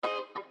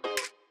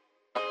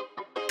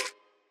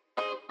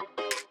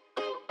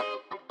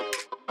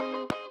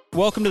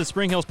Welcome to the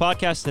Spring Hills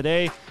Podcast.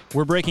 Today,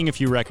 we're breaking a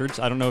few records.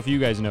 I don't know if you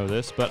guys know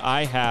this, but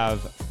I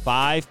have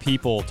 5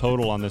 people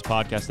total on this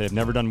podcast that have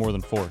never done more than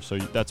 4. So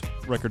that's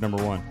record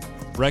number 1.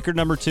 Record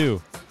number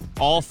 2,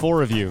 all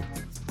 4 of you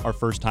are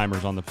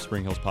first-timers on the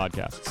Spring Hills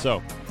Podcast. So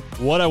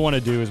what I want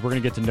to do is we're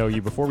going to get to know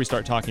you before we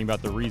start talking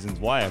about the reasons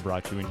why I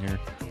brought you in here.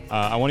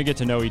 I want to get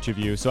to know each of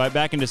you. So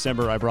back in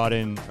December, I brought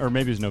in, or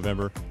maybe it was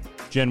November,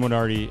 Jen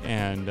Winardi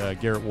and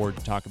Garett Ward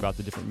to talk about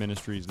the different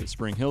ministries that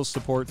Spring Hills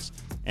supports.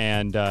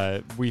 And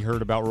we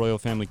heard about Royal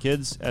Family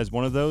Kids as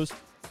one of those.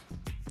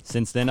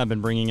 Since then, I've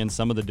been bringing in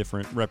some of the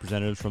different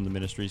representatives from the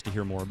ministries to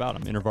hear more about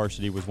them.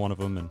 InterVarsity was one of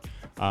them,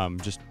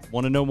 and just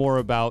want to know more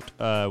about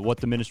what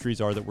the ministries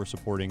are that we're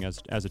supporting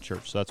as a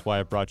church. So that's why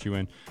I brought you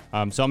in.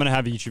 So I'm going to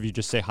have each of you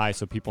just say hi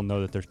so people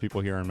know that there's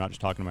people here and I'm not just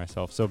talking to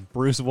myself. So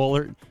Bruce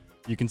Wohlert,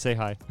 you can say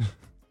hi.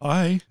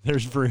 Hi.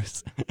 There's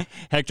Bruce.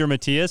 Hector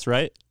Matias,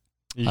 right?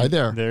 Hi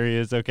there. There he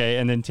is. Okay.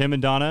 And then Tim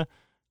and Donna.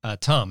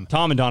 Tom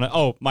and Donna.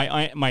 Oh, my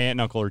aunt and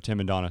uncle are Tim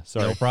and Donna.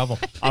 Sorry. No problem.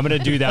 I'm going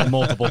to do that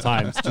multiple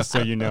times just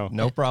so you know.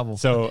 No problem.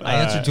 So I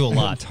answer to a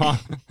lot. Tom,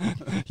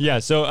 yeah.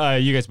 So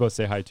you guys both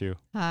say hi too.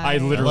 Hi. I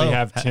literally Hello.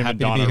 have Tim and Happy to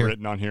be Donna here.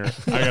 written on here.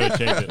 I got to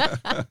change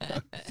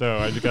it. So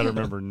I just got to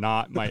remember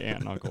not my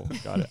aunt and uncle.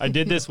 Got it. I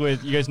did this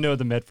with, you guys know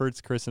the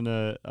Medfords, Chris and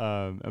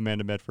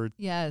Amanda Medford.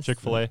 Yes.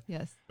 Chick-fil-A.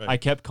 Yes. I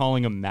kept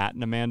calling them Matt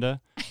and Amanda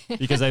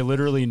because I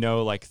literally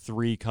know like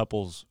 3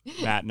 couples,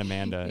 Matt and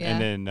Amanda. Yeah.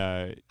 And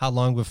then How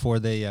long before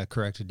they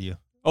corrected you?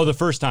 oh, the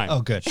first time.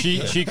 Oh, good.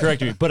 She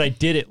corrected me, but I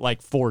did it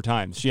like 4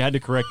 times. She had to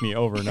correct me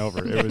over and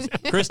over. It was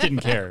Chris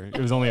didn't care.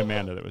 It was only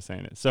Amanda that was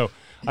saying it. So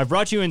I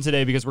brought you in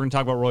today because we're going to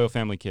talk about Royal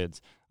Family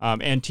Kids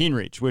and Teen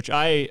Reach, which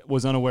I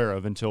was unaware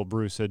of until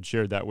Bruce had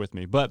shared that with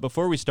me. But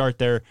before we start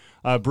there,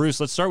 Bruce,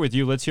 let's start with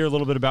you. Let's hear a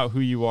little bit about who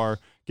you are.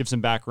 Give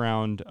some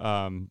background,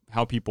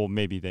 how people,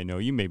 maybe they know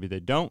you, maybe they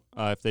don't.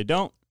 If they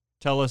don't,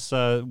 tell us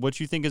what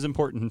you think is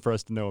important for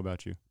us to know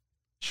about you.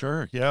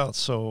 Sure. Yeah.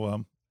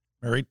 So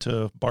married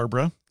to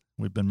Barbara.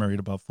 We've been married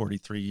about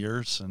 43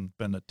 years and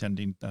been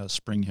attending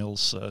Spring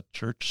Hills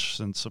Church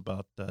since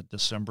about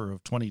December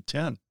of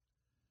 2010.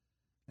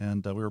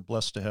 And we were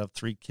blessed to have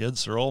 3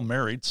 kids. They're all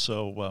married,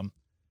 so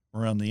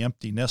we're on the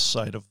empty nest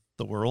side of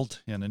the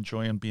world and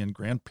enjoying being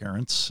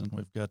grandparents. And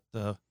we've got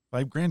 5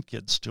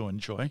 grandkids to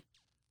enjoy.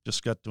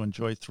 Just got to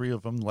enjoy 3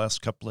 of them the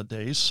last couple of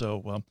days,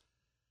 so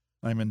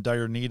I'm in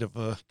dire need of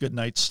a good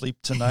night's sleep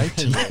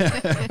tonight.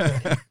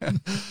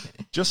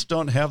 Just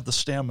don't have the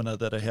stamina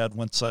that I had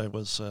once I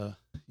was,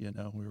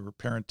 we were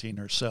parenting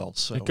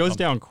ourselves. So It goes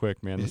down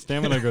quick, man. The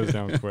stamina goes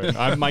down quick.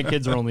 My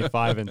kids are only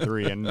 5 and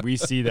 3, and we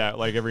see that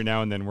like every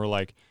now and then. We're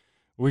like,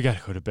 we got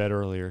to go to bed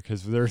earlier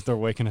because they're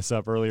waking us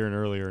up earlier and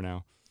earlier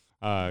now.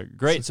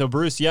 Great. So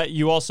Bruce, yeah,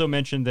 you also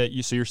mentioned that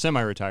you're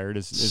semi-retired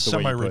is the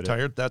way you put it.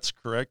 Semi-retired, that's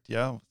correct,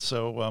 yeah.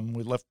 So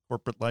we left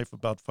corporate life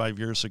about 5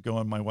 years ago,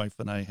 and my wife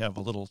and I have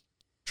a little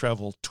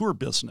travel tour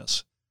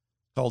business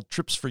called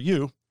Trips for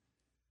You.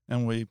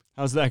 And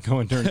how's that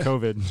going during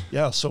COVID?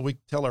 Yeah, so we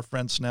tell our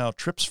friends now,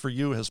 Trips for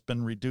You has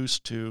been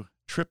reduced to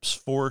Trips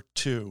for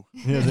Two.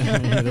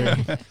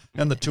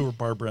 And the two are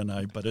Barbara and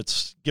I, but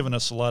it's given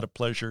us a lot of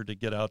pleasure to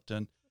get out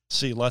and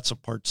see lots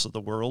of parts of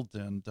the world.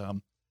 And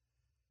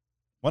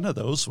one of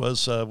those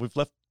was we've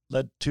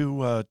led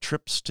 2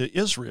 trips to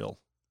Israel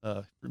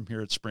from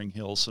here at Spring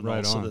Hills, and right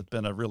also on. it's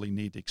been a really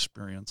neat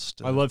experience.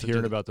 I love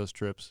hearing about those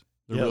trips.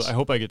 Yes. Really, I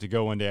hope I get to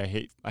go one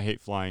day. I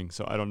hate flying,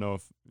 so I don't know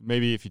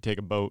if you take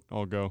a boat,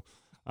 I'll go.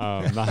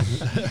 Not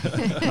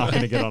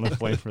going to get on a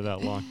plane for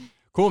that long.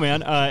 Cool, man.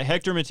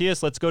 Hector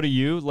Matias, let's go to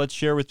you. Let's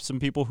share with some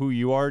people who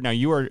you are. Now,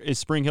 is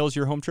Spring Hills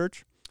your home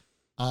church?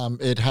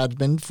 It had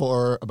been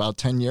for about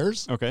 10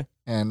 years. Okay.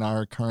 And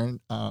our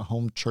current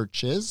home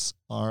churches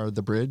are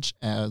The Bridge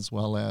as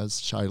well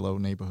as Shiloh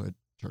Neighborhood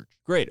Church.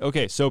 Great.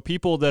 Okay. So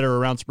people that are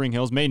around Spring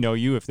Hills may know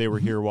you if they were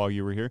here while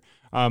you were here.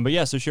 But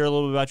yeah, so share a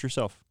little bit about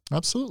yourself.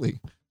 Absolutely.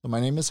 So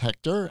my name is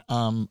Hector.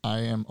 I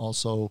am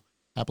also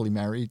happily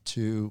married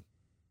to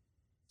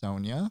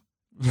Sonia.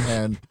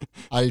 And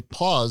I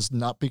paused,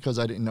 not because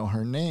I didn't know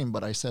her name,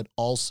 but I said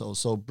also.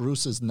 So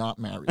Bruce is not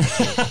married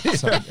to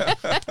Sonia.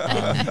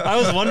 I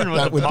was wondering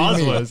what the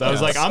pause was. I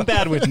was like, I'm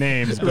bad with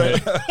names.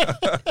 But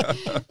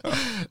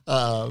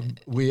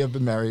we have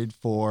been married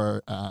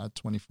for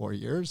 24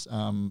 years.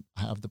 I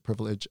have the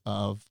privilege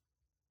of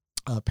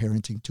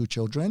parenting 2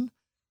 children.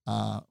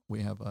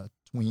 We have a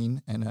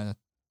tween and a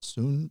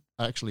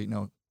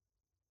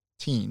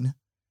teen.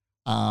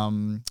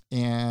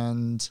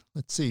 And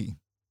let's see.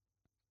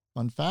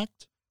 Fun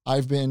fact,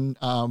 I've been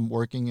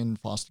working in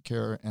foster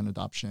care and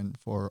adoption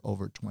for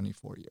over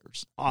 24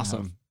 years.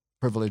 Awesome.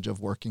 Privilege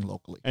of working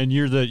locally. And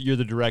you're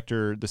the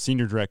director, the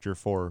senior director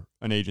for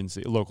an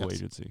agency, a local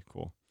agency.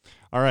 Cool.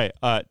 All right.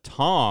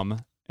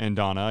 Tom and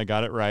Donna, I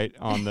got it right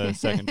on the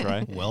second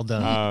try. Well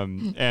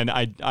done. And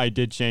I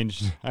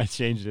changed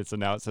it, so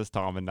now it says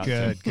Tom and not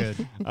Tim.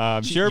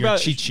 Good. Share about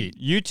cheat sheet.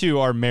 You 2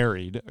 are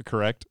married,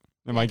 correct?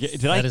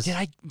 Yes.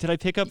 Did I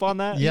pick up on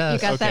that?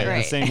 Yes. You got that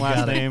right. The same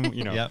last name,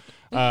 Yep.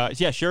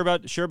 Yeah, share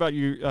about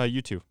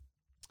you 2.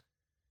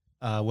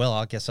 Well,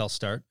 I guess I'll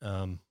start.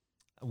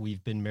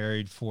 We've been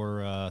married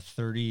for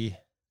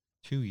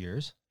 32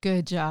 years.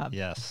 Good job.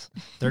 Yes,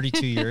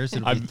 32 years.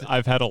 It'll be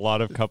I've had a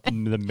lot of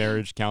the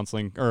marriage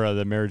counseling or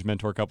the marriage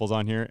mentor couples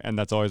on here, and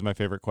that's always my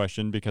favorite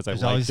question because I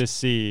There's like always- to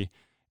see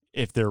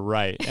if they're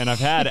right. And I've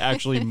had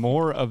actually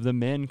more of the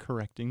men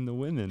correcting the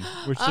women,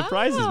 which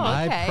surprises me. Oh.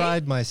 I Okay.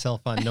 pride myself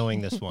on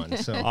knowing this one.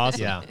 So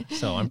Awesome. Yeah,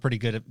 so I'm pretty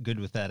good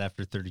with that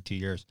after 32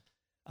 years.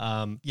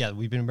 Yeah,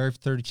 we've been married for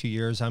 32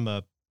 years. I'm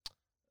a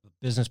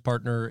business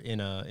partner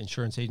in an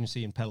insurance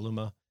agency in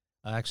Petaluma.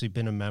 I've actually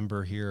been a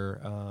member here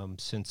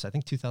since I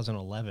think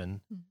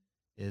 2011.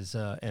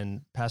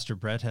 And Pastor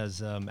Brett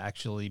has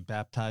actually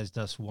baptized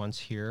us once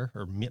here,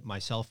 or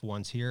myself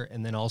once here,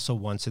 and then also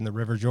once in the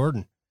River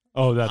Jordan.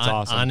 Oh, that's on,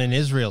 awesome. on an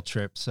Israel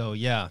trip. So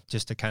yeah,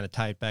 just to kind of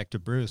tie it back to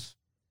Bruce.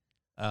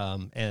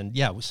 And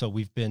yeah, so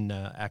we've been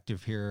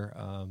active here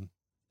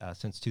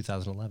since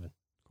 2011.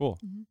 Cool.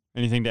 Mhm.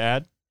 Anything to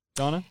add,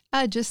 Donna?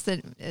 Just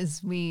that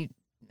as we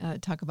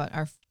talk about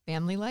our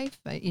family life,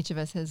 each of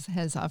us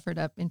has offered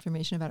up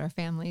information about our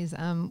families.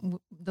 The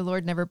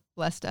Lord never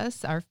blessed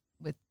us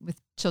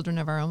with children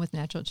of our own, with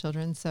natural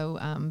children. So,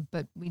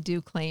 but we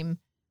do claim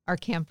our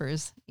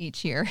campers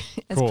each year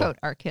as Cool. quote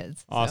our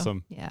kids. So,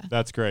 Awesome. yeah.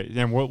 That's great.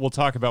 And we'll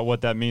talk about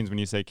what that means when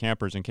you say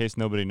campers. In case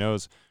nobody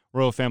knows,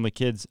 Royal Family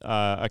Kids,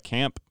 a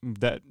camp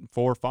that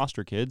for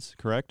foster kids,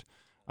 correct?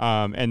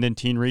 And then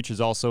Teen Reach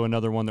is also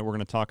another one that we're going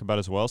to talk about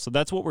as well. So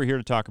that's what we're here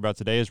to talk about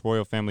today is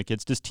Royal Family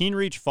Kids. Does Teen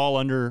Reach fall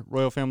under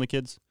Royal Family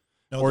Kids?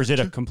 No, Or is it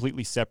they're a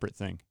completely separate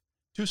thing?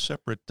 two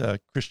separate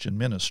Christian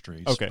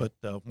ministries, Okay.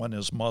 but one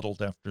is modeled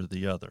after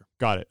the other.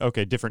 Got it.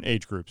 Okay, different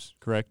age groups,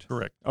 correct?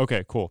 Correct.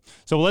 Okay, cool.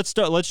 So let's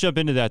jump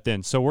into that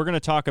then. So we're going to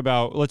talk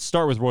about, let's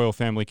start with Royal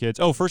Family Kids.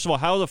 Oh, first of all,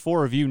 how do the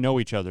four of you know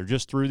each other?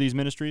 Just through these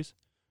ministries?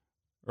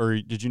 Or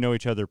did you know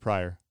each other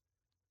prior?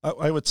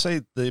 I would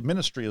say the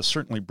ministry has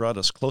certainly brought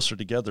us closer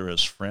together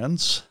as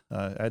friends.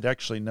 I'd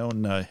actually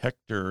known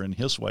Hector and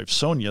his wife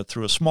Sonia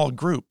through a small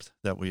group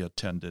that we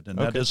attended, and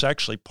that Okay. is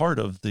actually part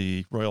of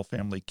the Royal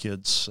Family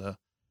Kids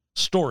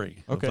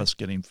story Okay. of us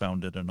getting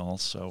founded and all.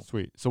 So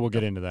Sweet. So we'll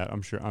get into that,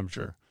 I'm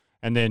sure.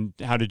 And then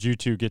how did you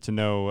two get to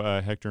know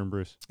Hector and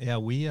Bruce? Yeah,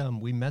 we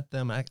met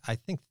them, I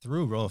think,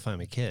 through Royal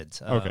Family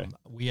Kids. Okay.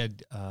 We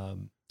had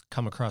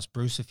come across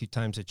Bruce a few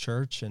times at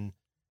church, and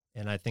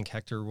I think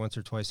Hector once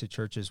or twice at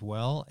church as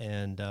well.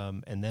 And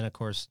then, of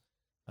course,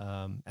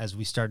 as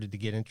we started to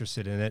get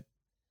interested in it,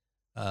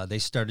 they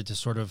started to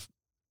sort of,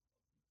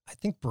 I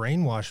think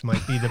brainwash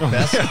might be the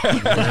best.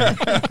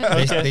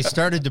 They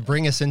started to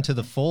bring us into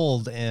the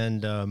fold,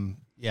 and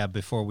yeah,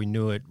 before we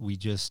knew it, we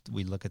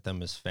look at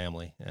them as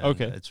family. And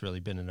Okay. it's really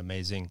been an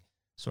amazing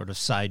sort of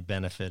side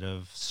benefit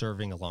of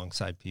serving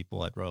alongside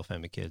people at Royal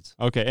Family Kids.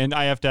 Okay, and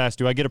I have to ask,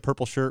 do I get a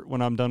purple shirt when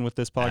I'm done with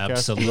this podcast?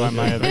 Absolutely. Do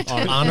I have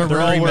on- Honorary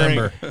they're all wearing-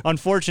 member.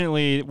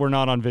 Unfortunately, we're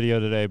not on video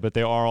today, but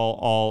they are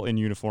all in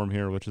uniform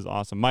here, which is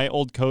awesome. My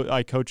old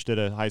I coached at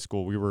a high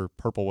school.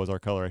 Purple was our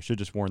color. I should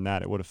have just worn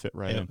that. It would have fit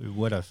right Yeah, in. we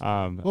would have.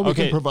 Well, we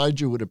okay. can provide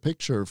you with a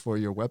picture for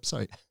your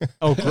website.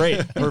 Oh,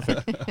 great.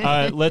 Perfect.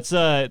 Let's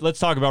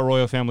talk about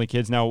Royal Family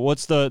Kids now.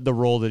 What's the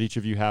role that each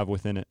of you have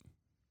within it?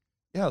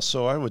 yeah,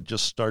 so I would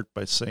just start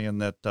by saying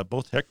that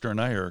both Hector and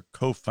I are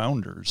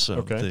co-founders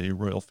of Okay. the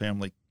Royal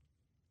Family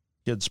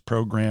Kids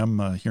program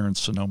here in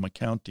Sonoma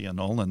County and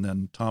all, and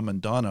then Tom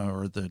and Donna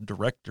are the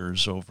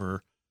directors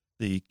over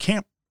the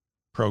camp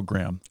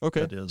program. Okay.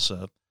 That is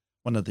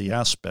one of the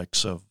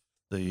aspects of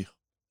the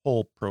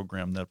whole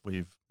program that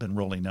we've been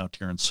rolling out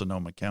here in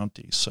Sonoma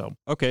County. So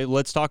Okay,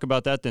 let's talk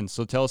about that then.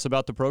 So tell us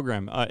about the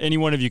program. Any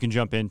one of you can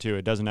jump into.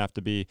 It doesn't have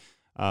to be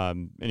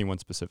anyone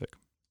specific.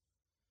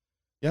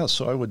 yeah,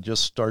 so I would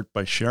just start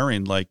by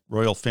sharing, like,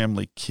 Royal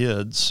Family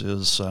Kids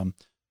is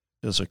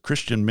a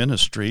Christian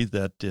ministry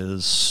that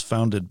is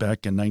founded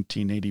back in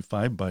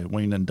 1985 by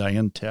Wayne and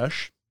Diane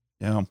Tesh.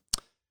 Yeah,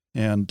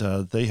 and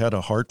they had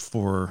a heart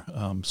for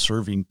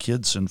serving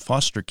kids in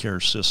foster care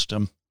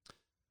system.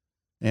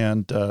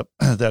 And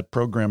that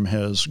program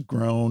has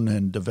grown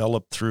and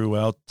developed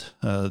throughout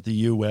the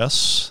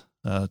U.S.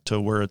 To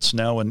where it's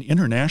now an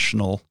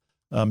international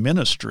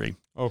ministry.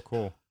 Oh,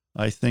 cool.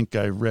 I think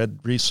I read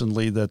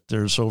recently that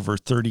there's over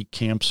 30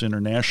 camps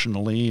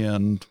internationally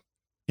and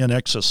in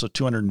excess of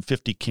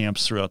 250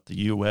 camps throughout the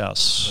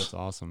U.S. That's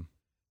awesome.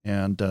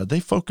 And they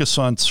focus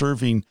on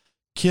serving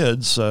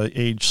kids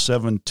age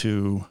 7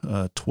 to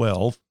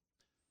 12.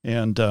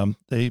 And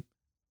they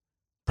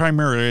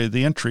primarily,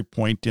 the entry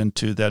point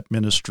into that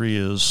ministry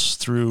is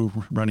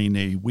through running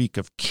a week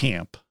of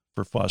camp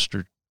for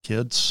foster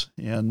kids.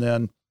 And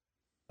then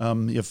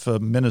if a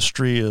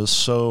ministry is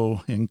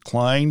so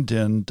inclined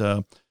and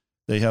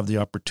they have the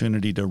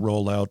opportunity to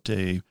roll out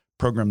a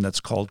program that's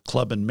called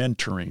Club and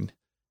Mentoring.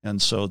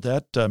 And so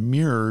that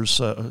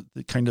mirrors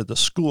kind of the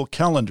school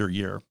calendar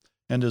year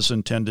and is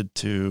intended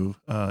to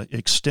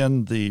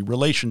extend the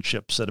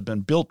relationships that have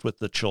been built with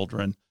the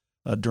children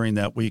during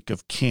that week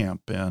of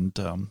camp. And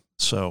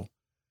so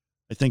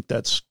I think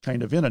that's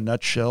kind of in a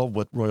nutshell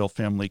what Royal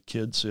Family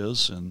Kids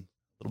is and a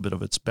little bit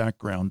of its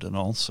background and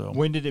all. So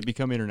When did it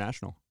become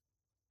international?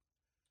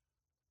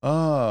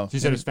 Ah, So you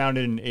said it was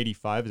founded in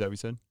 85, is that what you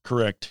said?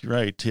 correct.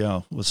 Right.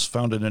 Yeah. It was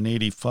founded in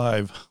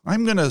 85.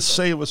 I'm going to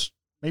say it was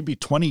maybe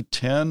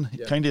 2010,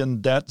 kind of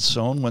in that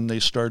zone when they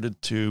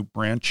started to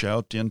branch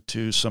out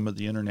into some of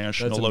the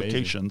international That's amazing.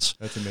 locations.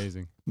 That's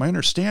amazing. My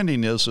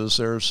understanding is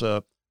there's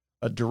a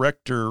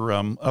director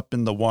up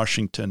in the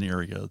Washington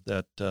area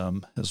that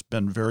has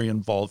been very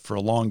involved for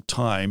a long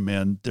time,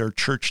 and their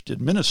church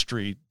did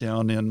ministry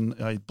down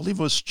in, I believe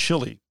it was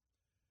Chile.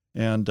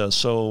 And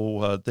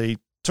so they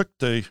took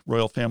the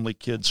Royal Family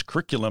Kids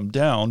curriculum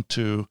down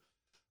to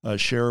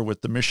share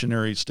with the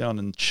missionaries down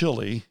in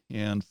Chile,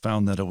 and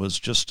found that it was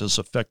just as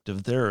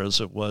effective there as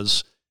it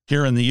was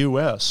here in the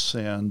U.S.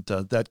 And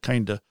that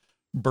kind of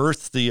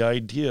birthed the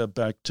idea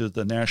back to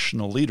the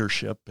national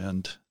leadership,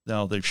 and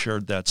now they've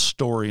shared that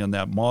story and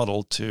that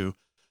model to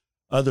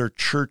other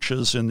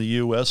churches in the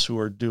U.S. who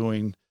are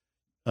doing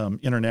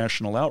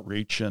international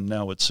outreach, and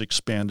now it's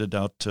expanded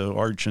out to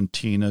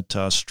Argentina, to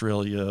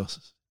Australia,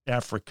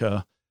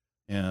 Africa,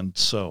 and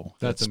so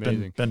That's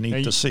amazing. Been neat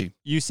Now, to see.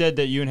 You said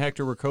that you and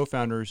Hector were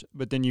co-founders,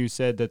 but then you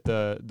said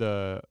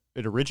that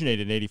it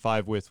originated in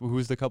 85 with, who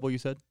was the couple you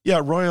said? Yeah,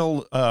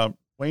 Royal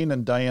Wayne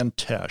and Diane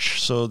Tesh.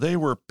 So they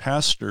were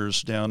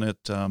pastors down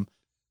at a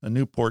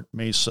Newport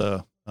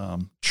Mesa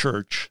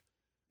church,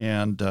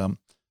 and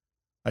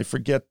I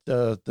forget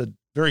the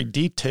very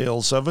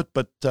details of it,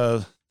 but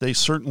they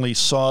certainly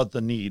saw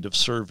the need of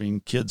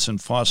serving kids in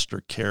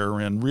foster care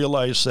and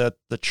realized that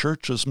the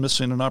church was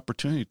missing an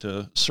opportunity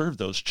to serve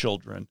those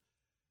children.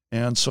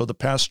 And so the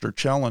pastor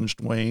challenged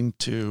Wayne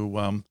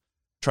to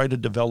try to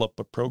develop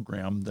a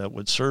program that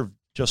would serve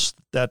just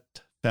that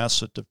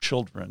facet of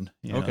children.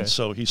 And Okay.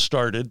 so he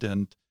started,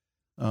 and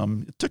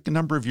it took a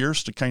number of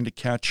years to kind of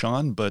catch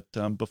on, but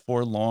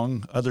before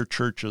long, other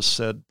churches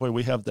said, boy,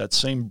 we have that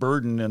same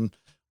burden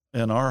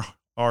in our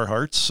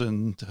hearts,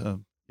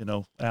 and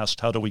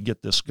asked, how do we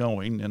get this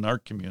going in our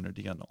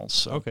community and all.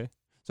 So. Okay.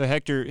 So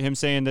Hector, him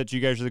saying that you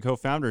guys are the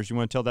co-founders, you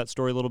want to tell that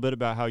story a little bit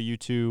about how you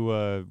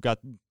two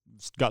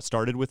got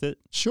started with it?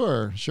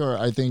 Sure.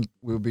 I think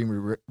we would be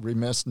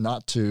remiss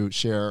not to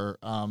share.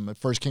 It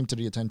first came to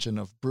the attention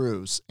of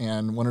Bruce,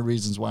 and one of the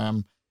reasons why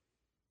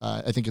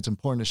I think it's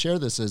important to share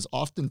this is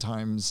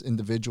oftentimes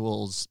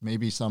individuals,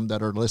 maybe some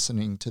that are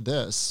listening to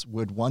this,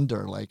 would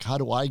wonder, like, how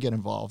do I get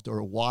involved,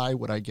 or why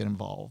would I get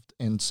involved?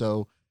 And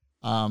so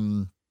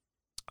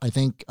I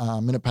think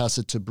I'm going to pass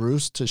it to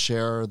Bruce to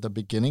share the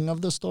beginning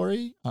of the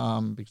story,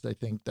 because I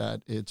think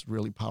that it's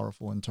really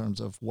powerful in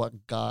terms of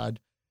what God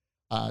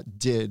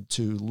did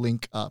to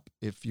link up,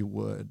 if you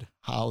would,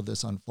 how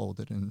this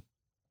unfolded in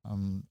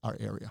our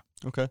area.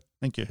 Okay.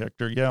 Thank you,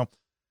 Hector. Yeah.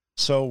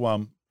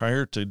 So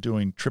prior to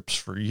doing Trips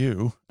for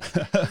You,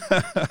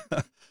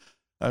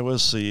 I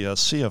was the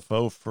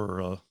CFO for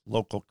a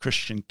local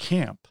Christian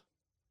camp.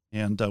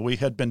 And we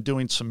had been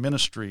doing some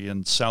ministry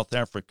in South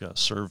Africa,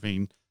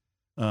 serving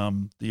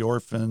the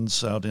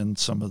orphans out in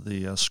some of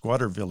the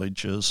squatter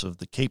villages of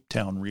the Cape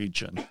Town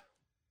region.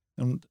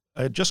 And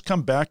I had just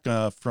come back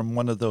from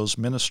one of those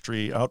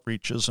ministry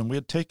outreaches, and we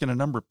had taken a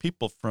number of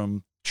people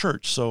from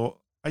church. So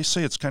I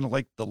say it's kind of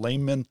like the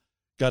layman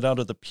got out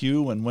of the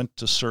pew and went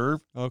to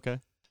serve. Okay.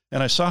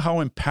 And I saw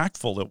how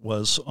impactful it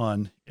was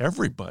on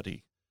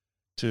everybody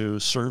to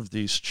serve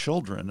these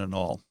children and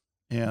all.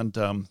 And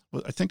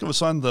I think it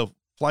was on the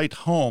flight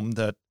home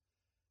that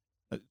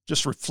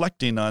just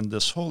reflecting on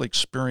this whole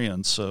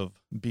experience of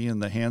being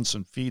the hands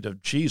and feet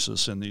of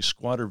Jesus in these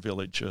squatter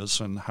villages,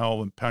 and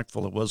how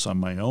impactful it was on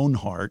my own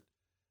heart,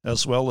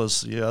 as well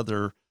as the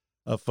other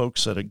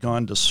folks that had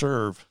gone to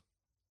serve.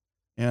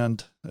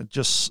 And I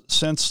just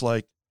sense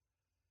like,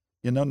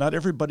 not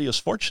everybody is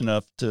fortunate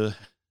enough to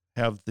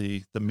have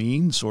the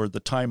means or the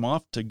time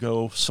off to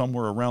go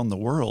somewhere around the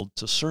world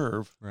to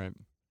serve. Right.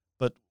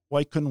 But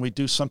why couldn't we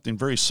do something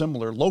very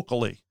similar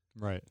locally?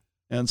 Right.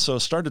 And so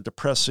started to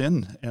press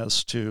in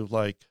as to,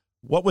 like,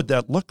 what would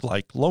that look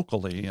like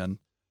locally? And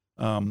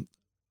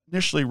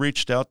initially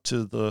reached out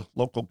to the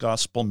local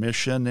gospel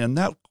mission, and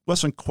that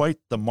wasn't quite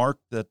the mark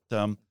that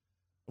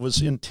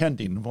was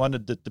intending.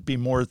 Wanted it to be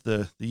more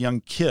the young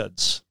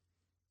kids.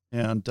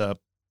 And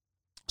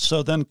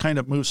so then kind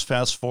of moves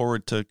fast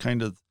forward to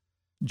kind of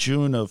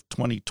June of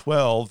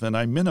 2012, and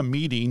I'm in a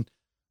meeting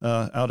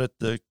out at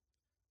the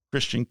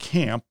Christian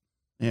camp.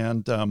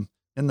 And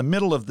in the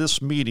middle of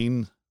this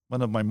meeting,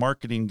 one of my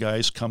marketing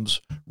guys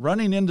comes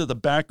running into the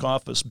back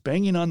office,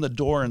 banging on the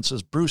door, and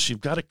says, Bruce,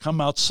 you've got to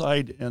come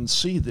outside and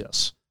see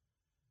this.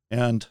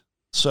 And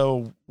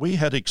so we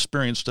had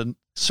experienced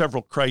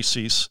several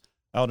crises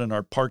out in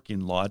our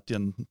parking lot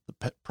in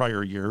the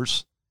prior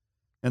years.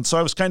 And so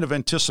I was kind of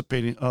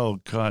anticipating, oh,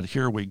 God,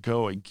 here we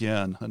go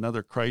again.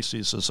 Another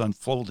crisis is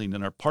unfolding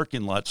in our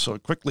parking lot. So I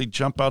quickly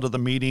jump out of the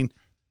meeting,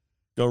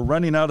 go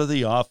running out of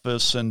the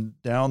office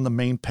and down the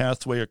main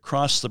pathway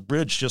across the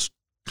bridge, just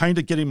kind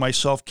of getting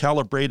myself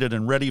calibrated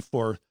and ready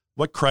for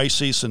what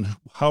crises and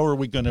how are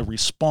we going to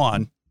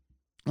respond.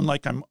 And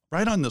like, I'm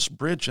right on this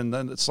bridge, and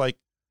then it's like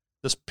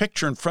this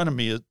picture in front of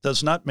me, it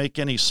does not make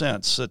any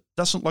sense. It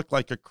doesn't look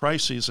like a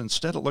crisis.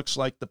 Instead, it looks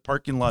like the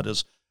parking lot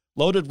is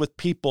loaded with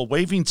people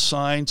waving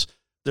signs.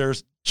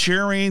 There's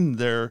cheering,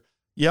 they're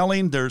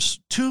yelling. There's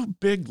two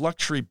big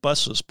luxury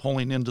buses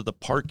pulling into the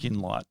parking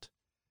lot.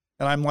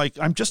 And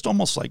I'm just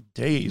almost like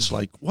dazed,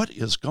 like, what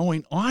is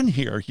going on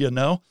here, you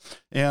know?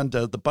 And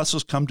the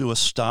buses come to a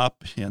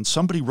stop, and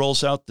somebody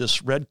rolls out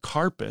this red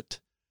carpet.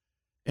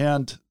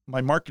 And my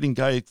marketing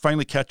guy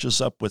finally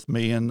catches up with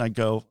me, and I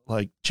go,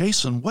 like,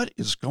 Jason, what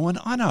is going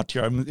on out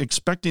here? I'm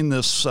expecting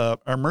this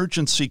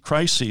emergency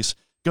crisis.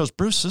 He goes,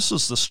 Bruce, this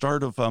is the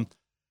start of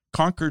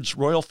Concord's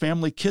Royal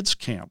Family Kids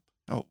Camp.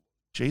 Oh,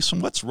 Jason,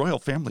 what's Royal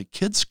Family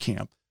Kids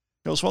Camp?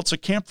 He goes, well, it's a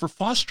camp for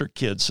foster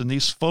kids, and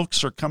these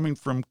folks are coming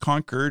from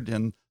Concord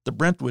and the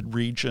Brentwood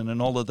region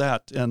and all of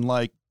that. And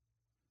like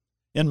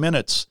in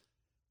minutes,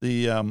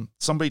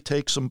 somebody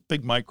takes a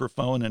big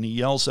microphone and he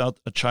yells out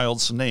a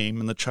child's name,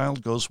 and the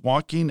child goes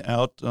walking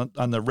out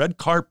on the red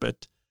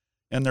carpet,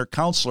 and their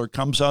counselor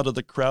comes out of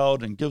the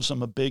crowd and gives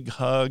them a big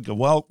hug, a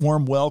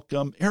warm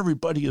welcome.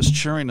 Everybody is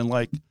cheering, and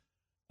like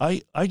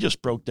I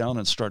just broke down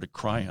and started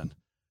crying.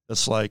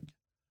 It's like,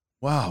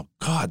 wow,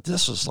 God,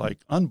 this is like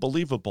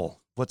unbelievable.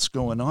 What's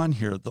going on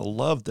here, the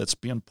love that's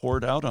being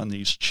poured out on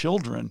these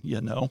children,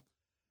 you know.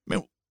 I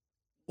mean,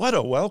 what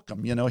a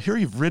welcome, you know. Here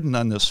you've ridden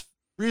on this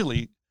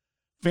really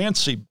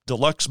fancy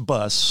deluxe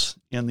bus,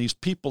 and these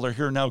people are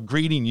here now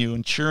greeting you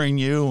and cheering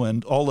you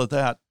and all of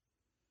that.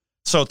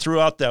 So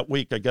throughout that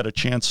week, I got a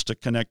chance to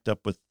connect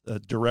up with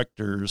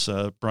directors,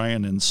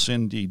 Brian and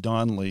Cindy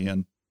Donnelly,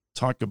 and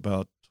talk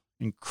about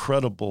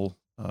incredible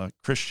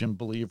Christian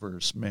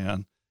believers,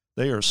 man.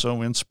 They are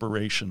so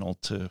inspirational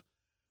to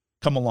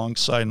come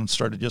alongside, and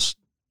started just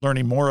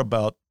learning more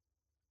about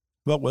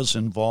what was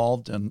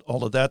involved and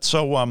all of that.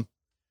 So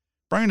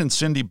Brian and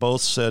Cindy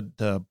both said,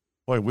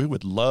 boy, we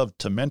would love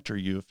to mentor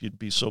you if you'd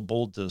be so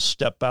bold to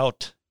step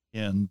out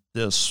in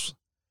this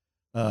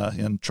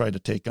and try to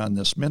take on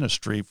this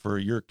ministry for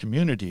your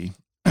community.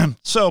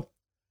 So a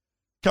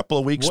couple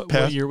of weeks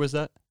passed. What year was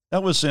that?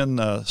 That was in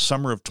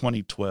summer of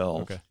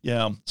 2012. Okay.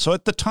 Yeah. So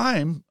at the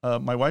time,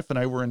 my wife and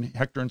I were in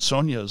Hector and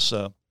Sonia's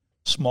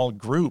small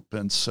group,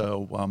 and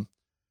so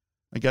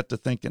I got to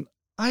thinking,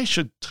 I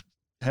should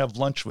have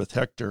lunch with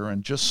Hector,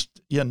 and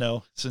just, you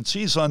know, since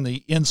he's on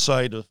the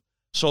inside of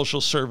social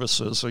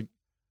services, like,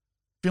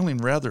 feeling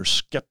rather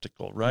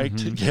skeptical, right?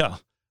 Mm-hmm. Yeah,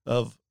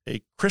 of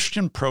a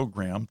Christian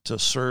program to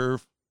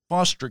serve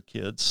foster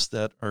kids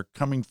that are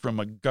coming from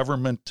a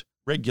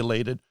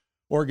government-regulated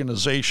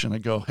organization. I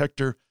go,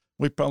 Hector,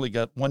 we probably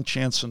got one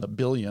chance in a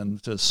billion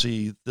to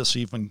see this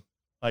even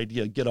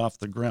idea get off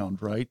the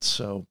ground, right?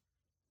 So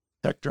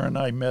Hector and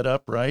I met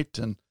up, right,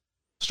 and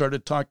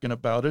started talking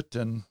about it.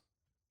 And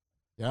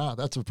yeah,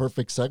 that's a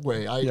perfect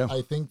segue.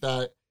 I think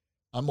that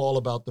I'm all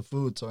about the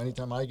food, so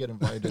anytime I get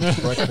invited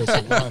to breakfast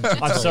or lunch,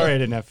 I'm sorry I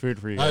didn't have food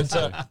for you guys.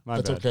 That's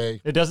My bad.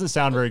 okay. It doesn't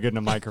sound very good in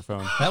a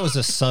microphone. That was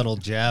a subtle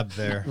jab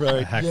there,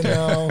 Right. Hector. You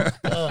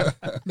know,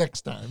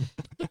 next time.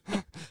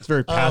 It's a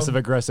very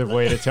passive-aggressive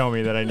way to tell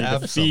me that I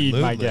need to feed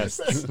my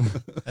guests.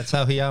 That's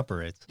how he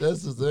operates.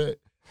 This is it.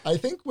 I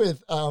think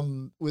with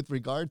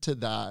regard to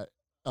that,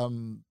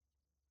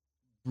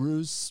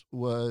 Bruce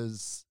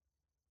was,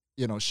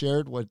 you know,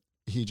 shared what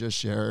he just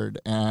shared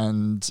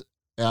and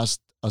asked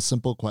a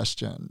simple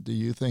question. Do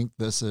you think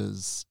this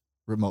is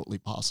remotely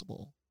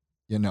possible?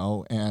 You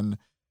know, and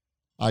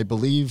I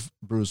believe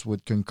Bruce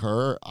would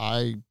concur.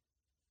 It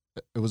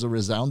was a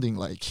resounding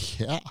like,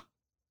 yeah.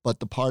 But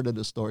the part of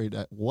the story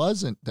that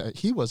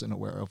he wasn't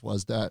aware of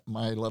was that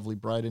my lovely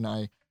bride and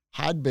I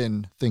had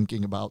been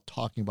thinking about,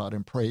 talking about,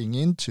 and praying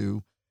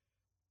into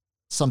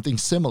something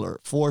similar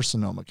for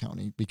Sonoma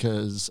County,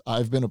 because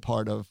I've been a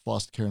part of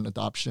foster care and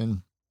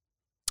adoption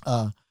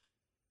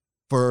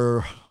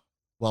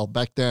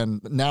back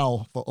then,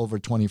 now for over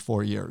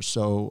 24 years.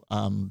 So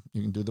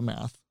you can do the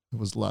math. It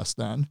was less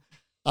than.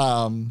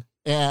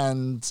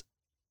 And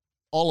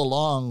all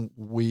along,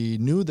 we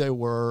knew there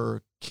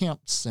were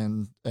camps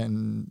and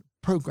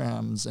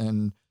programs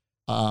and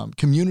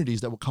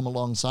communities that would come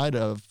alongside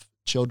of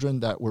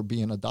children that were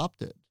being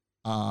adopted.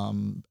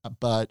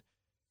 But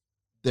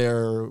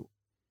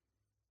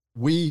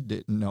we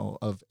didn't know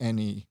of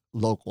any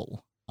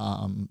local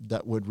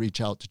that would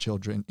reach out to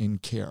children in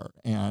care.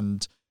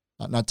 And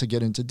not to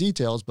get into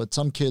details, but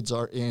some kids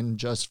are in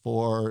just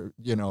for,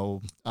 you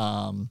know,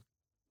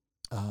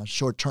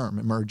 short-term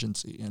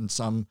emergency, and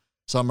some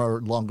are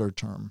longer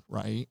term,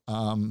 right?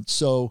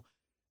 So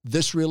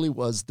this really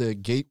was the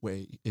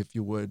gateway, if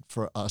you would,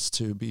 for us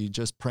to be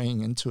just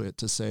praying into it,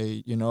 to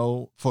say, you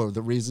know, for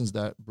the reasons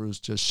that Bruce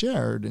just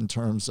shared in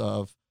terms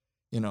of,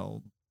 you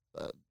know,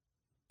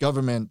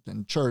 government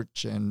and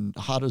church, and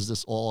how does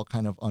this all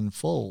kind of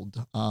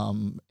unfold?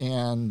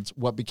 And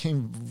what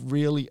became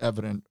really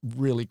evident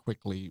really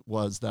quickly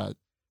was that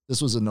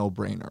this was a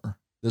no-brainer.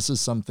 This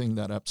is something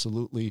that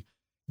absolutely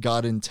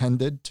God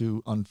intended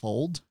to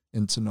unfold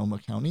in Sonoma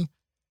County,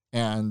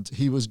 and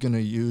he was going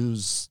to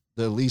use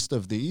the least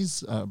of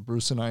these.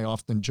 Bruce and I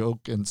often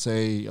joke and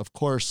say, of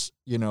course,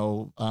 you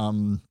know,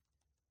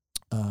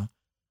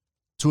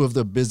 two of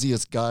the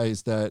busiest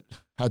guys that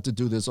had to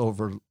do this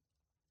over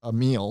a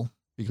meal,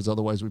 because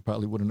otherwise we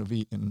probably wouldn't have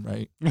eaten,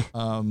 right?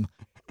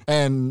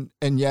 And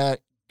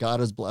yet God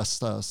has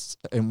blessed us.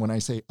 And when I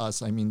say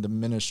us, I mean the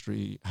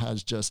ministry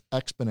has just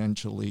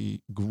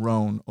exponentially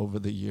grown over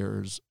the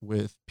years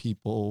with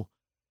people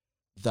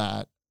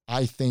that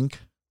I think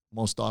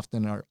most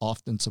often are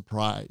often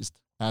surprised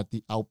at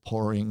the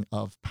outpouring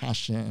of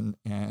passion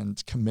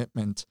and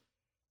commitment,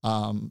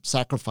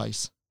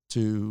 sacrifice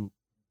to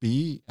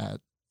be at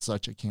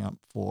such a camp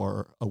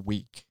for a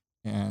week,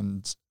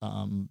 and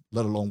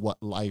let alone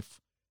what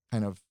life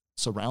kind of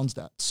surrounds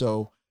that.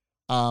 So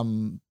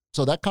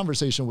that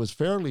conversation was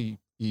fairly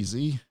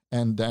easy.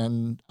 And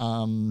then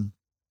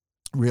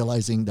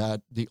realizing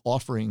that the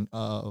offering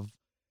of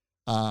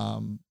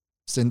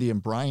Cindy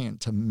and Brian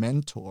to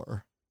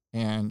mentor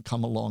and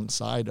come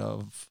alongside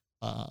of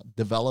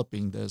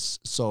developing this.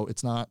 So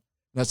it's not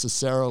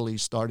necessarily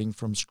starting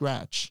from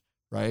scratch,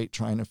 right?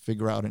 Trying to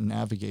figure out and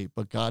navigate,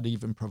 but God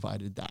even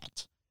provided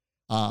that.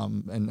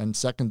 And then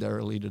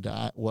secondarily to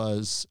that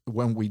was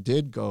when we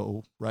did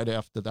go, right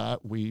after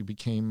that, we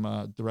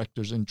became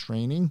directors in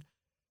training.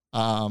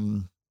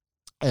 And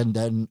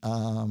then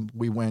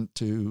we went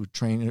to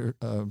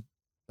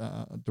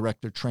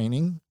director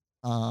training.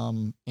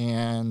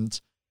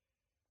 And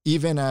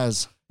even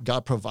as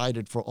God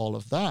provided for all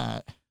of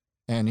that,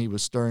 and he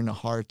was stirring the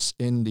hearts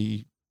in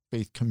the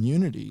faith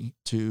community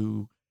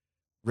to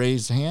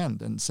raise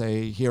hand and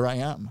say, here I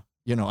am.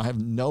 You know, I have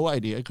no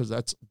idea, because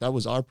that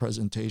was our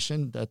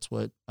presentation. That's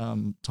what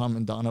Tom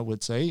and Donna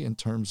would say in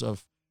terms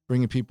of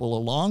bringing people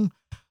along.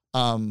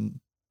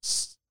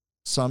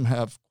 Some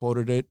have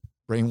quoted it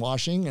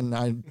brainwashing,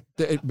 and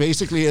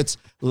basically it's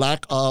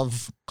lack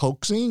of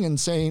coaxing and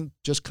saying,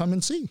 just come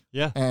and see.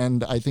 Yeah.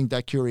 And I think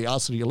that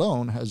curiosity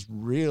alone has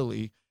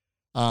really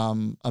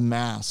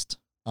amassed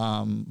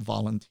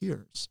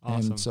volunteers.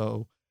 Awesome. And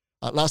so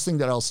last thing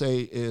that I'll say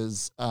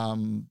is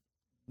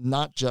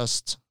not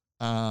just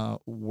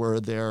were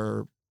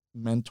there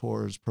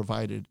mentors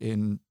provided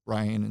in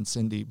Brian and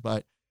Cindy,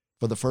 but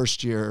for the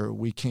first year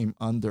we came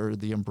under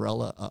the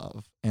umbrella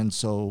of, and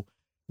so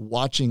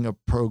watching a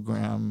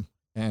program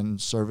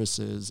and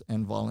services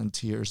and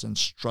volunteers and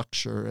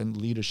structure and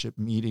leadership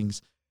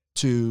meetings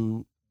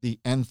to the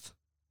nth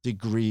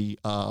degree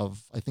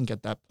of, I think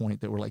at that point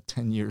they were like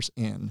 10 years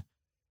in,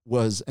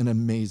 was an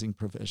amazing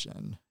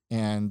provision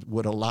and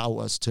would allow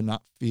us to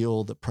not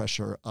feel the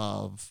pressure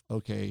of,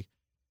 okay,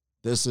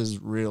 this is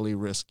really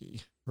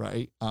risky,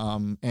 right?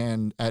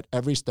 And at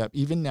every step,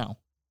 even now,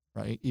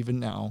 right? Even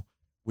now,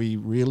 we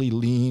really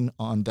lean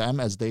on them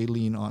as they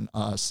lean on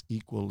us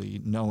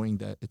equally, knowing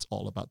that it's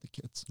all about the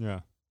kids.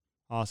 Yeah.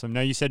 Awesome.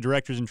 Now you said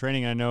directors in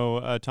training. I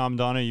know, Tom,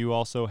 Donna, you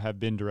also have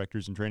been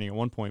directors in training at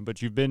one point,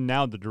 but you've been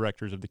now the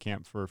directors of the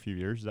camp for a few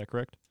years. Is that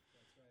correct?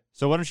 That's right.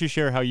 So why don't you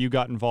share how you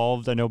got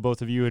involved? I know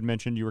both of you had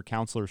mentioned you were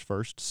counselors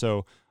first.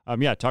 So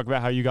talk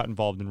about how you got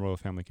involved in Royal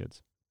Family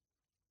Kids.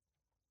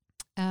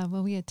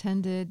 Well, we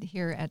attended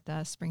here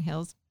at Spring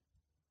Hills.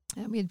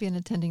 We had been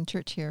attending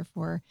church here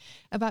for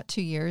about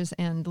 2 years,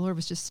 and the Lord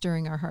was just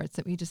stirring our hearts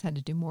that we just had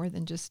to do more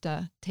than just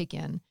take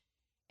in.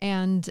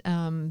 And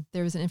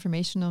there was an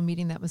informational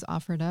meeting that was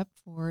offered up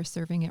for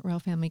serving at Royal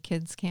Family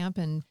Kids Camp,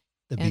 and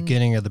the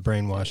beginning of the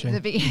brainwashing.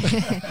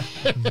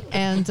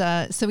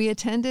 So we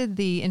attended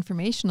the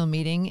informational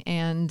meeting,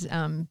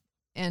 and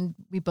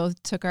we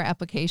both took our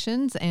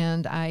applications,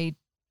 and I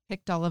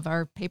picked all of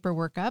our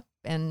paperwork up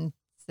and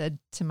said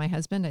to my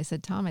husband, I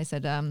said, Tom, I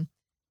said,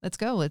 let's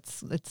go,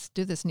 let's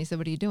do this. And he said,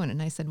 what are you doing?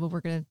 And I said, well, we're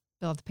going to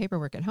fill out the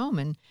paperwork at home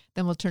and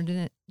then we'll turn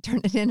it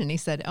in. And he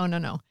said, oh,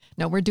 no,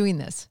 we're doing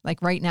this.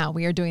 Like right now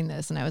we are doing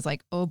this. And I was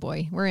like, oh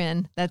boy, we're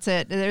in, that's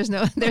it. There's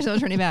no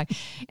turning back.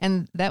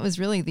 And that was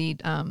really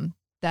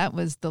that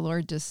was the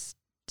Lord just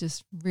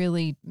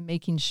really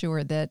making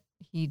sure that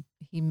he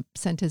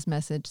sent his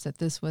message that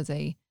this was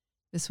a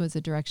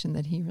direction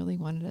that he really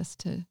wanted us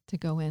to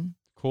go in.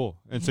 Cool.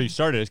 And so you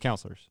started as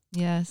counselors.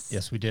 Yes.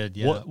 Yes, we did.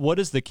 Yeah. What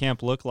does the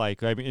camp look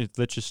like? I mean,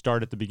 let's just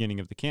start at the beginning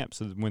of the camp.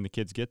 So that when the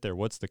kids get there,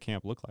 what's the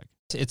camp look like?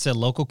 It's a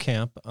local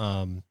camp.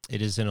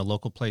 It is in a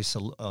local place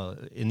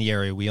in the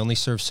area. We only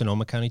serve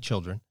Sonoma County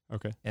children.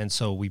 Okay. And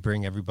so we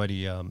bring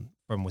everybody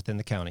from within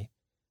the county.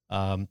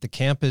 The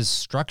camp is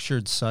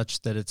structured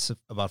such that it's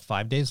about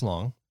 5 days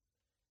long.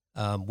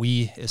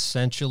 We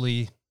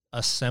essentially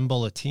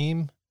assemble a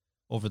team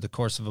over the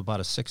course of about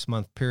a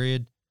 6-month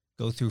period,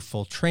 go through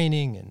full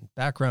training and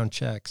background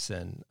checks,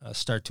 and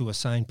start to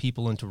assign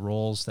people into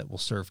roles that will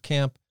serve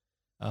camp,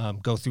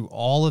 go through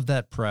all of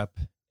that prep,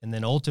 and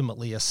then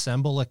ultimately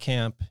assemble a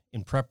camp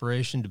in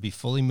preparation to be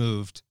fully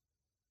moved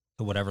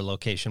to whatever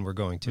location we're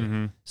going to.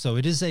 Mm-hmm. So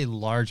it is a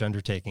large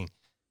undertaking.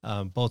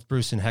 Both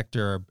Bruce and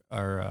Hector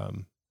are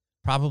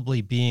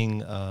probably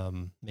being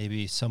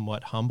maybe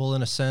somewhat humble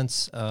in a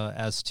sense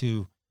as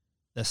to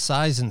the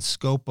size and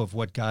scope of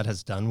what God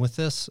has done with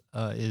this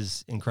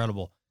is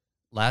incredible.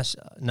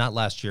 Not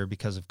last year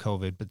because of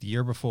COVID, but the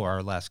year before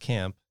our last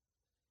camp,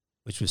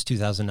 which was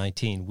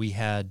 2019, we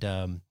had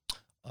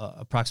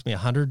approximately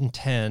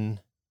 110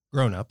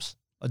 grown-ups,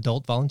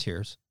 adult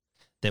volunteers,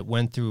 that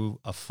went through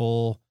a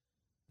full,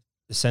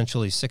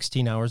 essentially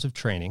 16 hours of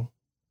training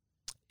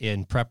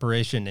in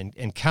preparation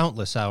and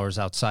countless hours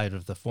outside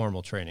of the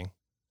formal training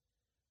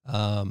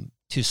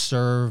to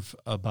serve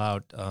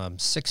about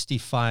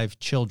 65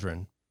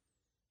 children.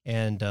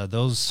 And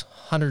those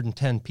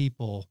 110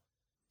 people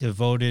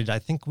devoted, I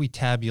think we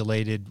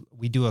tabulated,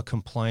 we do a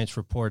compliance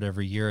report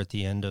every year at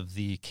the end of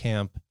the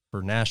camp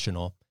for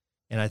national.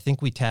 And I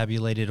think we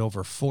tabulated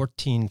over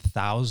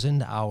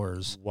 14,000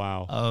 hours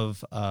Wow.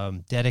 of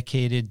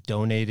dedicated,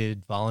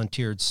 donated,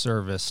 volunteered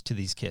service to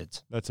these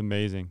kids. That's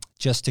amazing.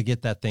 Just to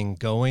get that thing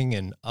going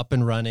and up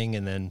and running,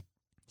 and then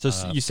So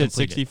you said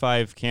completed.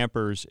 65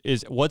 campers.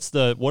 What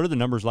are the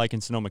numbers like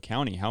in Sonoma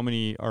County? How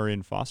many are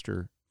in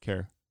foster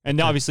care? And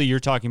obviously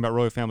you're talking about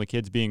Royal Family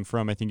Kids being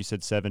from, I think you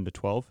said 7 to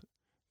 12,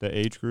 the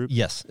age group.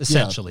 Yes,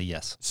 essentially,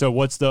 yes. So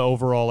what's the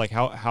overall, like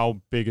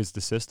how big is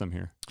the system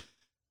here?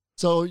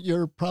 So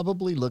you're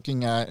probably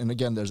looking at, and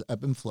again, there's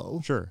ebb and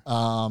flow. Sure.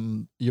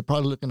 You're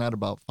probably looking at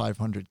about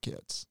 500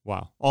 kids.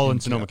 Wow. All in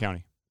And, Sonoma yeah.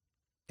 County.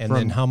 And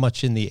then how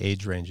much in the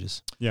age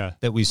ranges Yeah.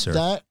 that we serve?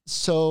 If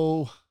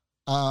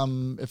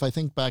I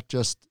think back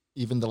just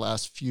even the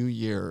last few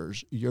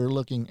years, you're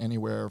looking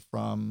anywhere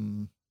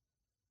from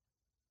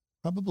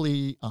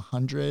probably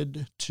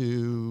 100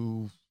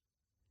 to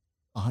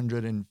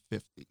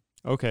 150.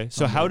 Okay.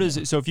 So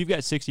so if you've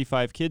got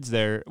 65 kids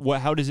there,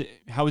 how is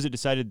it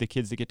decided the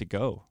kids that get to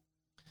go?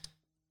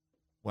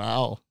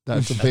 Wow,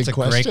 that's a That's big a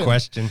question. great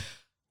question.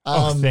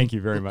 Thank you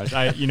very much.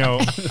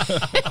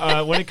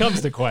 When it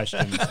comes to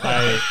questions,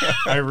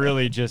 I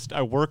really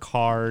I work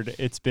hard.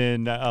 It's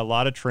been a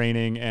lot of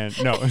training,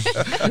 and no,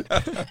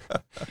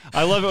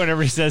 I love it when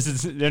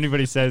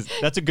anybody says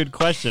that's a good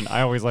question.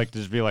 I always like to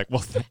just be like, well,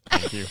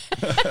 thank you.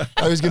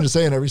 I was going to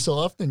say, and every so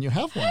often you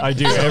have one. I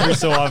do every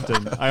so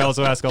often. I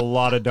also ask a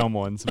lot of dumb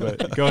ones,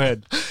 but go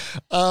ahead.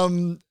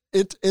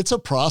 It's a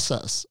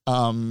process,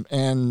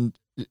 and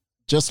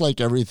just like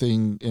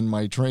everything in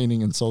my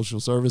training in social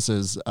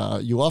services,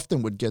 you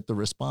often would get the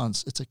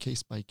response, it's a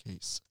case by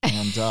case.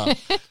 And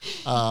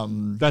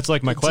That's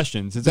like my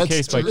questions. It's a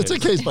case by case. It's a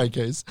case by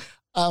case.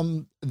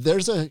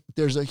 There's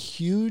a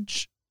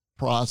huge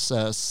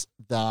process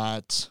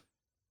that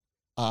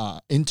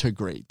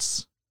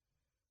integrates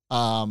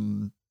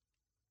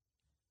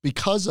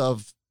because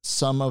of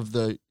some of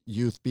the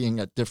youth being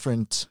at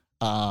different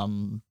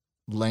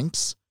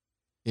lengths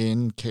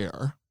in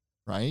care,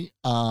 right?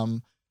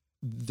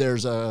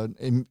 There's an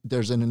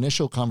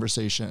initial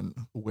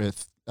conversation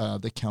with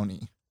the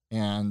county,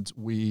 and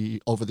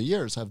we over the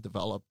years have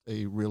developed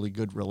a really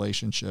good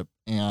relationship.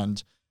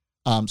 And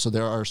so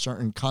there are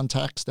certain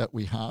contacts that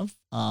we have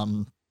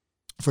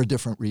for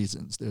different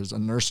reasons. There's a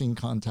nursing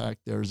contact.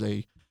 There's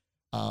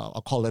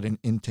I'll call it an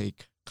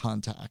intake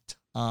contact.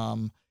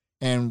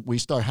 And we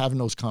start having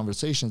those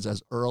conversations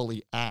as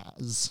early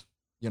as,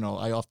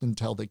 I often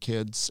tell the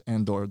kids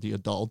or the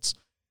adults,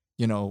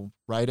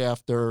 right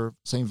after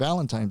St.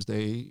 Valentine's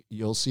Day,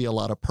 you'll see a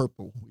lot of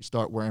purple. We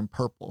start wearing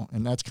purple,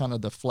 and that's kind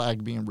of the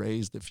flag being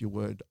raised, if you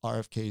would,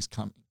 RFK's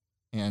coming.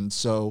 And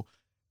so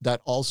that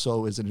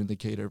also is an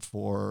indicator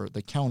for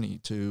the county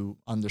to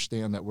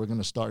understand that we're going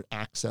to start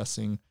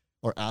accessing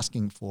or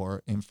asking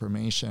for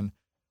information.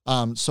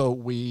 So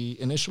we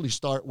initially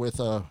start with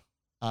a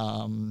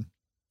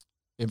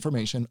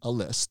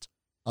list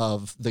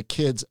of the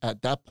kids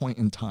at that point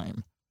in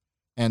time.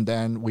 And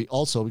then we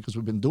also, because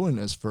we've been doing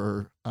this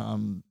for,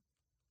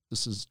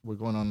 we're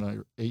going on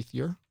our 8th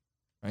year,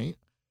 right?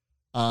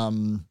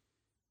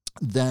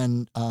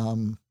 Then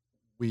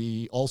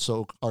we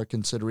also are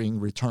considering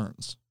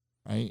returns,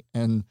 right?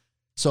 And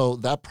so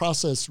that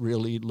process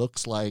really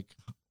looks like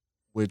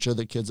which of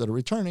the kids that are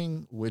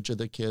returning, which of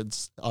the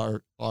kids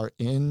are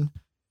in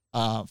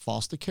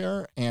foster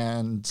care,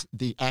 and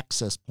the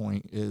access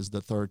point is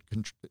the third,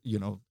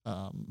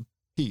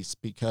 piece,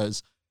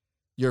 because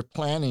you're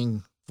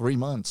planning 3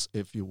 months,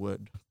 if you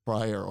would,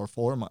 prior, or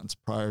 4 months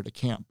prior to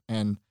camp.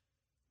 And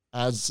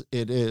as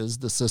it is,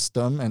 the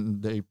system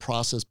and the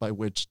process by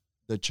which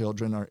the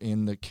children are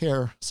in the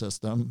care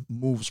system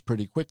moves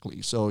pretty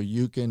quickly. So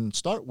you can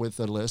start with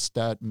a list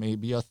that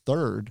maybe a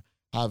third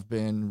have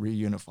been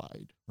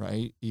reunified,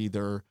 right?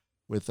 Either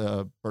with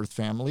a birth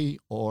family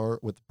or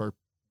with birth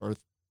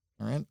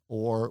parent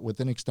or with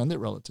an extended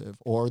relative,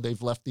 or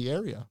they've left the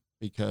area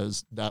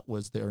because that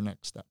was their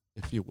next step,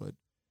 if you would.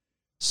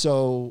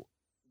 So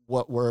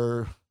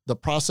the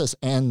process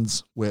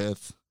ends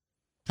with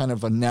kind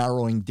of a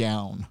narrowing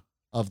down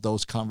of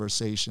those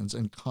conversations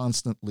and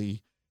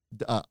constantly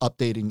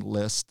updating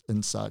lists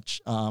and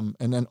such. And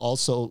then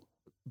also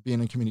being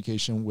in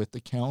communication with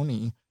the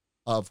county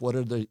of what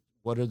are the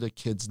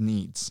kids'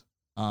 needs.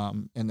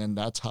 And then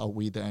that's how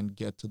we then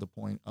get to the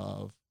point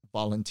of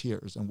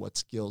volunteers and what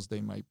skills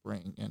they might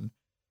bring and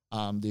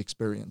the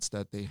experience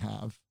that they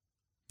have.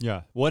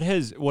 Yeah. What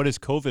has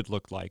COVID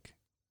looked like?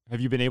 Have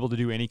you been able to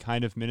do any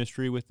kind of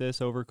ministry with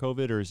this over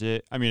COVID, or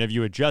have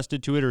you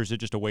adjusted to it, or is it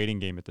just a waiting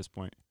game at this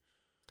point?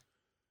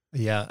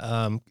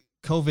 Yeah.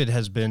 COVID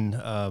has been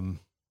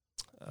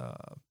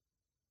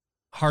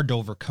hard to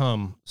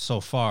overcome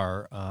so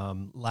far.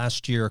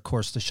 Last year, of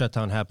course, the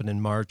shutdown happened in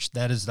March.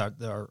 That is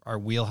our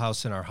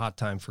wheelhouse and our hot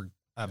time for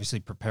obviously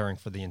preparing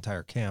for the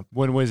entire camp.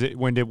 When was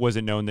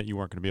it known that you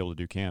weren't going to be able to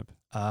do camp?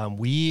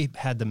 We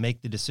had to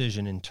make the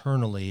decision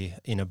internally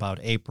in about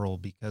April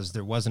because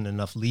there wasn't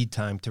enough lead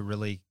time to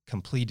really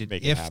complete it.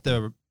 If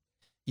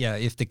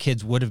the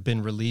kids would have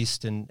been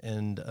released and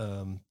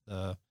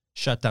the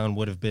shutdown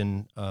would have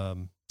been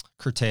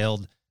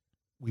curtailed,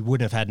 we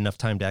wouldn't have had enough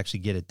time to actually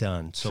get it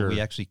done. So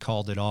we actually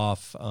called it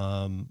off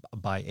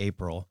by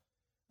April.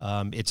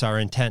 It's our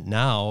intent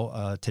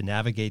now to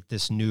navigate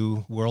this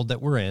new world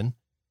that we're in.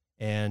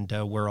 And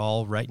we're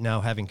all right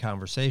now having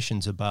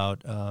conversations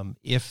about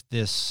if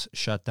this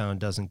shutdown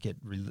doesn't get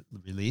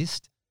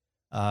released,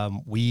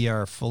 we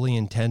are fully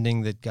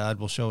intending that God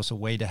will show us a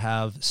way to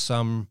have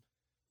some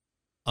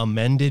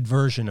amended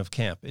version of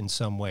camp in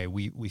some way.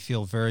 We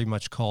feel very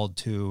much called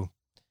to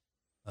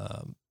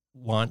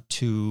want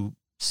to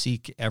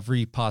seek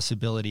every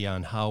possibility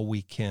on how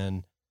we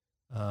can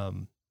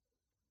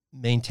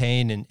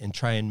maintain and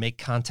try and make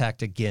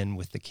contact again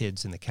with the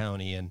kids in the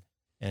county.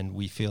 And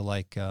we feel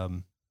like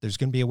there's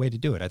going to be a way to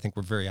do it. I think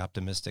we're very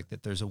optimistic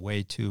that there's a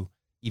way to,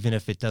 even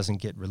if it doesn't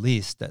get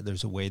released, that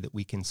there's a way that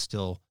we can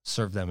still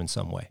serve them in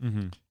some way.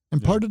 Mm-hmm.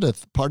 And part of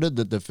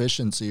the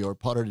deficiency or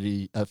part of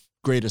the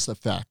greatest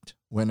effect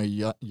when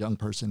a young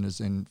person is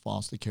in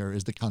foster care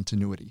is the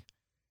continuity.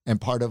 And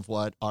part of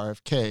what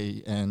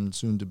RFK and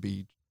soon to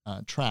be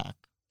TRAC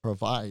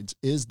provides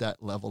is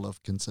that level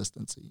of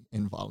consistency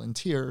in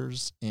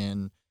volunteers,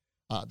 in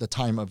the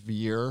time of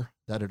year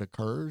that it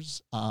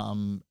occurs.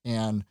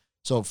 And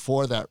so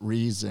for that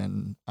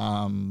reason,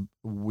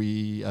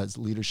 we as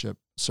leadership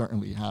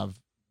certainly have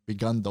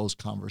begun those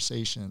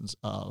conversations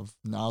of,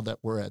 now that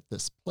we're at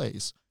this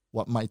place,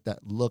 what might that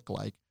look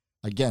like?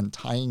 Again,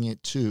 tying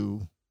it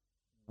to,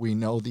 we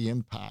know the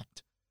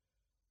impact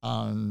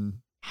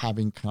on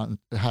having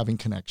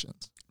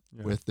connections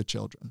with the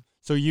children.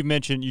 So you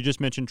just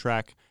mentioned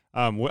TRAC.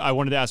 I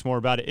wanted to ask more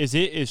about it.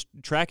 Is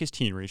TRAC is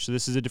teen reach, so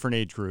this is a different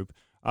age group.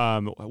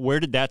 Where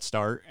did that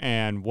start,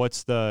 and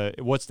what's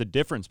the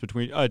difference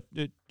between?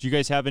 Do you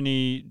guys have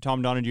any,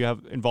 Tom, Donna? Do you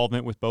have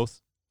involvement with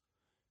both?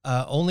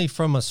 Only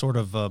from a sort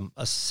of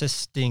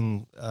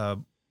assisting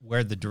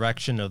where the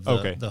direction of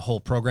the whole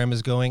program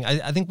is going.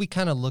 I think we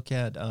kind of look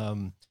at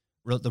the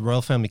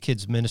Royal Family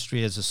Kids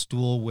Ministry as a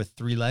stool with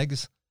three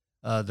legs.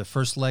 The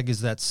first leg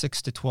is that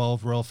 6 to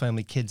 12 Royal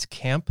Family Kids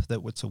Camp,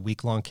 it's a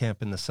week-long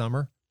camp in the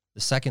summer.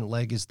 The second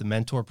leg is the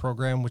mentor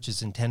program, which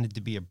is intended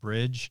to be a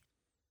bridge.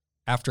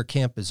 After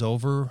camp is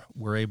over,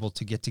 we're able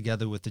to get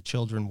together with the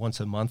children once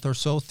a month or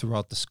so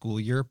throughout the school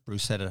year.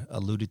 Bruce had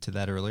alluded to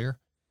that earlier.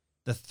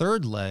 The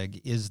third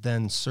leg is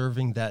then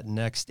serving that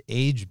next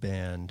age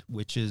band,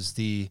 which is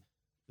the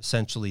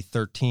essentially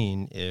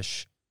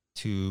 13-ish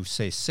to,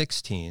 say,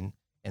 16,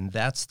 and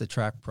that's the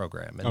TRAC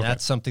program. And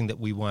that's something that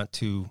we want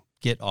to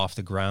get off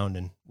the ground,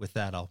 and with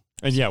that,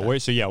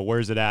 where's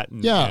it at?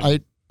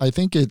 I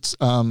think it's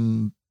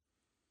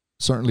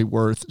certainly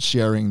worth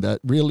sharing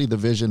that really the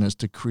vision is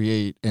to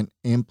create and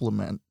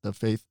implement the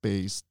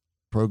faith-based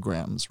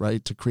programs,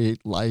 right? To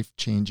create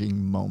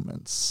life-changing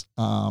moments.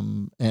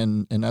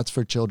 And that's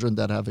for children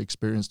that have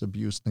experienced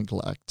abuse,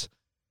 neglect,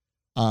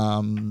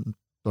 or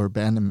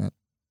abandonment.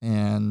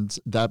 And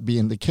that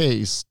being the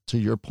case, to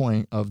your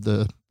point of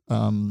the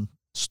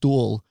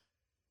stool,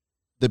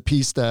 the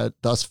piece that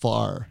thus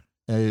far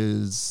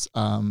is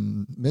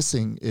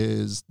missing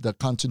is the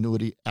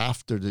continuity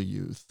after the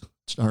youth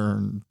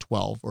turn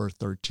 12 or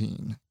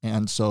 13.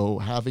 And so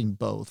having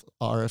both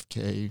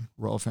RFK,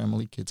 Royal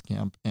Family Kids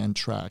Camp, and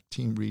TRAC,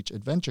 Teen Reach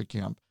Adventure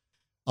Camp,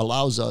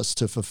 allows us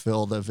to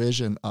fulfill the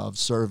vision of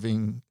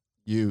serving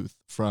youth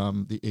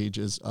from the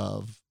ages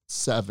of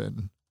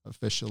 7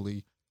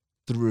 officially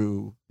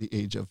through the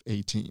age of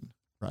 18,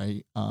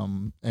 right?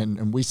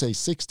 And we say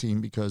 16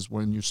 because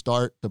when you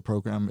start the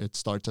program, it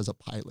starts as a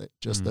pilot,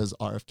 just as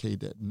RFK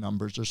did.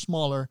 Numbers are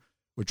smaller.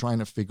 We're trying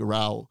to figure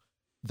out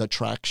the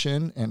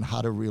traction and how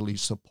to really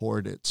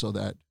support it so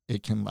that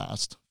it can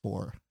last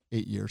for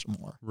 8 years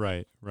more.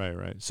 Right.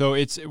 So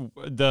it's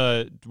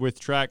with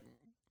TRAC.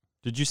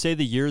 Did you say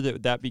the year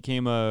that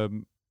became a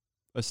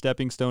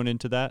stepping stone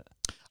into that?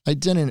 I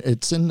didn't.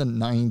 It's in the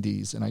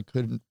 90s, and I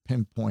couldn't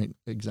pinpoint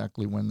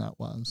exactly when that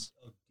was.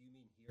 Oh, do you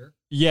mean here?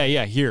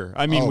 Yeah, here.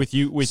 I mean, with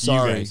you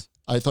guys.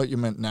 I thought you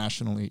meant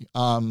nationally.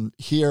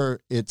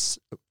 Here,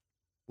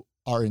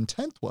 our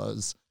intent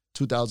was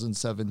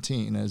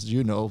 2017. As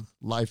you know,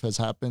 life has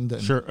happened,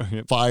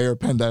 and fire,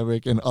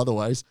 pandemic, and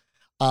otherwise.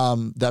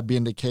 That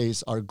being the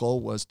case, our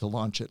goal was to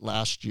launch it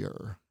last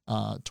year,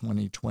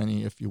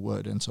 2020, if you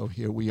would. And so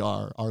here we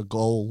are. Our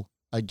goal,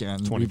 again,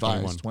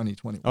 revised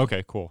 2021.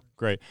 Okay, cool.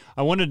 Great.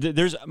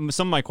 There's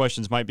some of my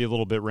questions might be a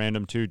little bit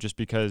random too, just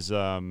because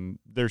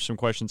there's some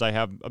questions I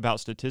have about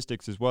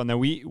statistics as well. Now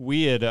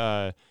we've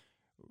got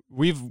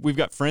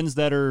friends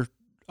that are,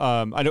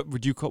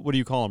 what do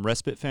you call them?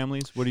 Respite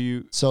families?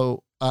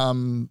 So,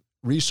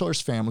 resource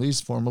families,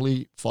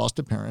 formerly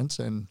foster parents,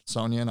 and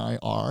Sonia and I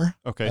are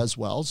as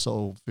well.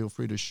 So feel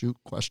free to shoot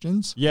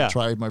questions. Yeah. I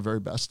tried my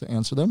very best to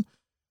answer them.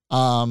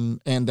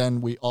 And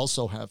then we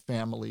also have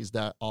families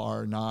that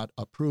are not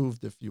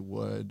approved, if you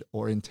would,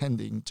 or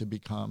intending to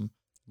become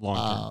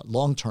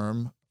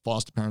long-term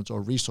foster parents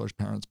or resource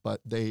parents, but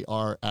they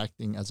are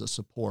acting as a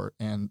support,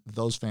 and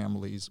those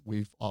families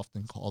we've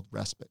often called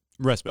respite.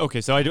 Respite.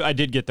 Okay, so I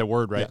did get the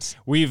word right. Yes.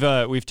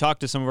 We've talked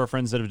to some of our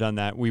friends that have done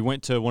that. We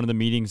went to one of the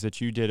meetings that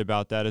you did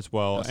about that as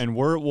well, Yes. and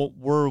we're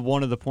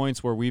one of the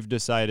points where we've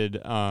decided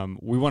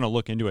we want to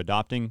look into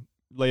adopting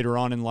later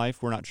on in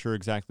life. We're not sure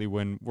exactly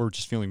when. We're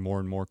just feeling more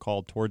and more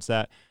called towards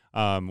that.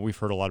 We've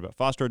heard a lot about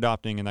foster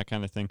adopting and that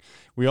kind of thing.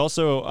 We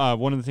also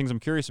one of the things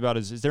I'm curious about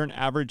is there an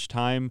average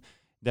time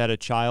that a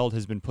child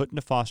has been put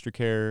into foster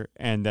care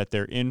and that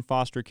they're in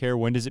foster care?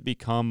 When does it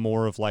become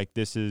more of like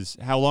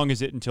how long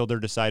is it until they're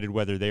decided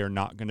whether they are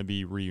not going to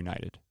be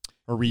reunited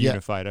or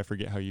reunified? I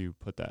forget how you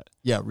put that.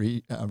 Yeah,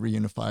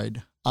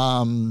 reunified.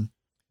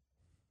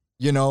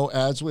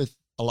 As with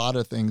a lot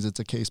of things, it's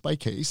a case by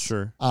case.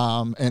 Sure.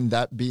 And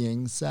that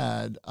being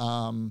said,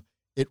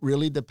 it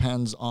really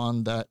depends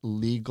on that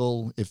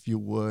legal, if you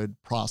would,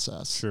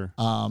 process. Sure.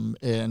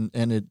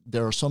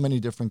 There are so many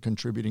different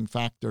contributing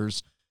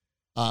factors.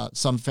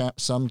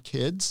 Some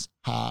kids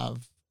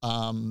have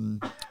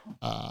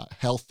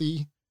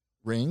healthy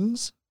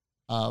rings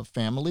of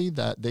family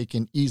that they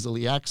can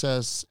easily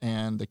access,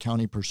 and the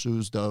county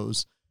pursues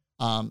those.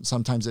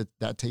 Sometimes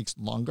that takes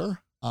longer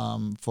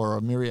for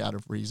a myriad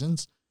of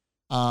reasons.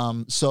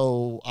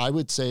 So I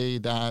would say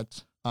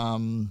that,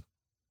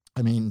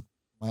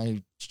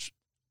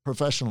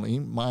 professionally,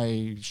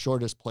 my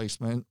shortest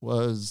placement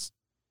was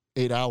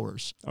 8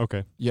 hours.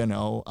 Okay.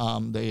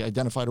 They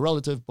identified a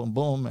relative, boom,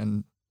 boom,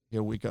 and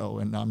here we go.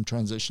 And I'm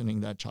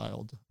transitioning that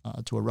child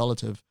to a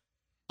relative.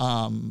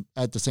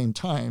 At the same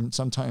time,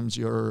 sometimes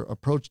you're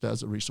approached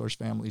as a resource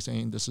family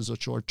saying, this is a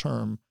short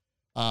term.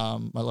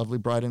 My lovely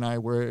bride and I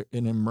were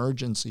an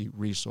emergency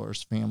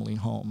resource family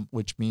home,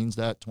 which means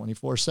that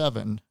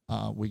 24/7,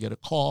 we get a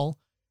call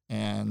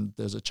and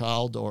there's a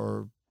child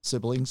or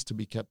siblings to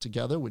be kept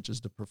together, which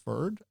is the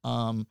preferred.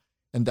 And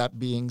that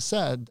being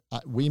said,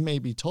 we may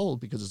be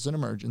told, because it's an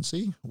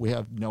emergency, we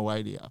have no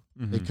idea.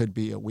 Mm-hmm. It could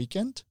be a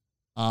weekend.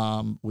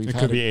 It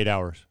could be 8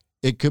 hours.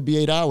 It could be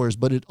 8 hours,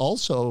 but it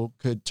also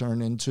could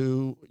turn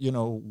into,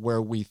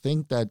 where we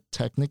think that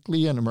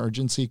technically an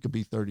emergency could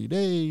be 30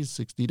 days,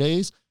 60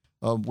 days.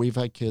 We've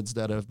had kids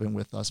that have been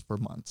with us for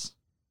months.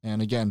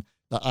 And again,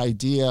 the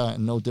idea,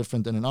 and no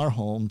different than in our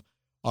home,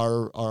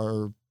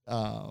 our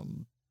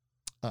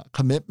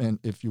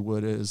commitment, if you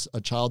would, is a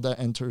child that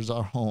enters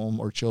our home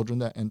or children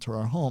that enter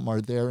our home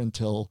are there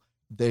until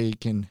they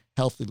can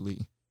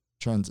healthily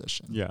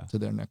transition to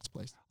their next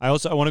place. I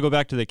want to go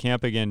back to the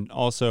camp again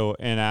also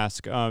and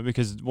ask,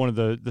 because one of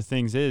the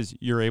things is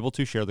you're able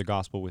to share the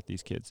gospel with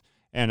these kids.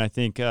 And I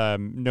think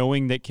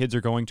knowing that kids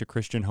are going to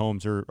Christian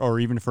homes or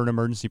even for an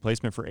emergency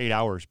placement for 8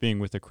 hours being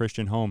with a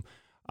Christian home,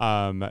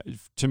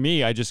 to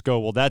me, I just go,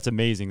 well, that's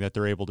amazing that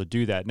they're able to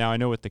do that. Now, I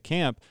know with the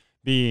camp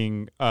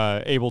being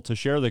able to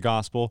share the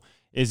gospel,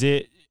 is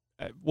it,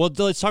 well,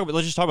 let's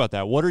just talk about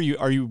that. What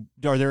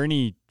are there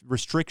any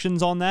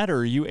restrictions on that, or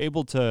are you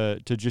able to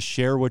just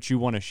share what you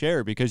want to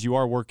share because you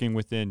are working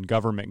within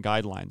government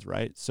guidelines,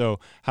 right? So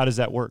how does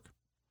that work?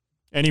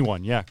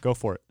 Anyone? Yeah, go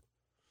for it.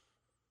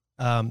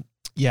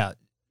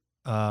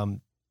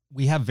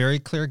 We have very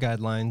clear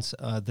guidelines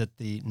that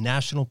the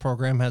national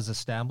program has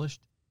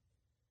established.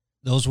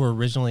 Those were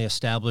originally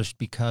established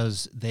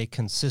because they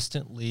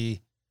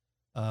consistently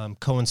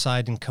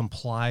coincide and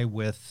comply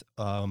with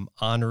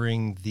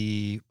honoring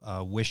the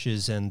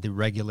wishes and the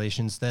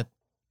regulations that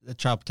the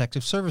Child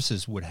Protective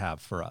Services would have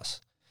for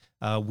us.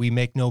 We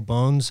make no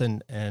bones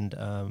and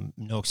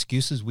no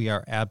excuses. We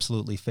are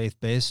absolutely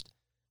faith-based.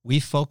 We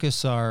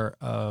focus our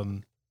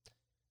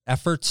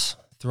efforts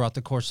throughout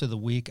the course of the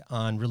week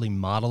on really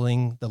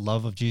modeling the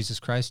love of Jesus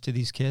Christ to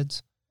these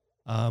kids.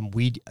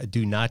 We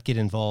do not get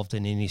involved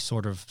in any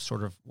sort of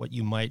what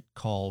you might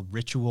call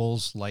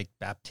rituals like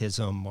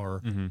baptism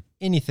or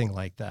anything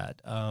like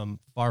that.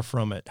 Far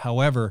from it.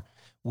 However,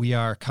 we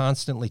are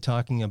constantly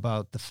talking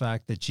about the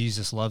fact that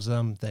Jesus loves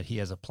them, that he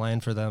has a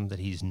plan for them, that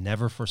he's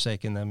never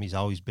forsaken them. He's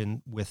always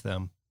been with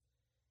them.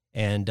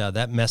 And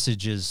that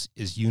message is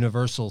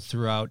universal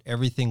throughout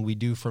everything we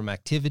do, from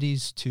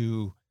activities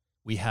to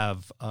we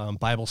have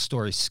Bible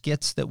story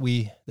skits that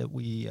we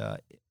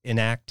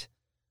enact.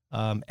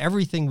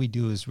 Everything we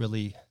do is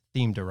really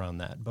themed around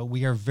that. But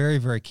we are very,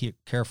 very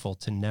careful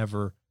to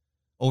never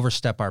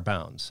overstep our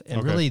bounds.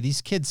 And really,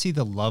 these kids see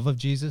the love of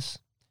Jesus.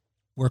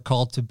 We're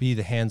called to be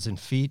the hands and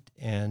feet,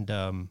 and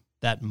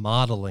that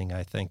modeling,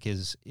 I think,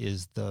 is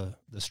the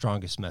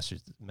strongest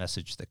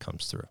message that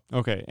comes through.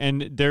 Okay,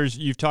 and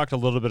you've talked a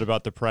little bit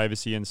about the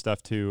privacy and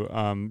stuff too.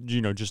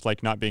 Just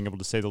like not being able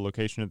to say the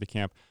location of the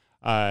camp.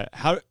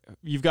 How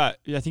you've got?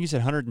 I think you said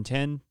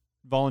 110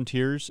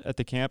 volunteers at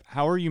the camp.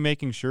 How are you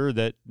making sure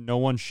that no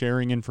one's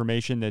sharing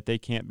information that they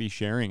can't be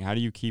sharing? How do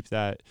you keep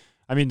that?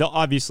 I mean,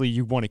 obviously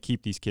you want to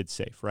keep these kids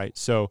safe, right?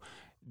 So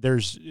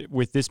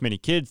with this many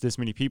kids, this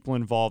many people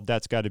involved,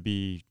 that's got to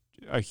be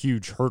a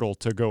huge hurdle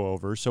to go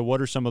over. So what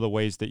are some of the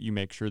ways that you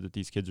make sure that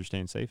these kids are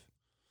staying safe?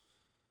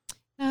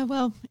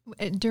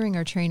 During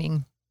our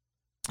training,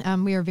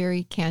 we are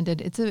very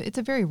candid. It's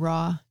a very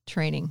raw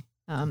training.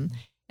 And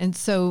And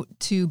so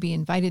to be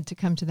invited to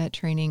come to that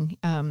training,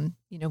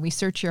 we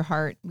search your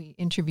heart, we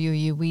interview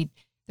you.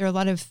 There are a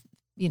lot of,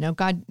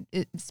 God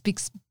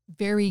speaks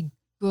very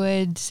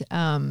good,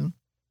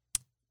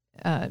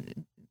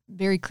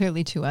 very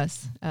clearly to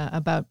us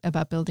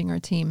about building our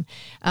team.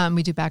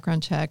 We do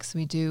background checks.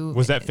 We do.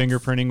 Was that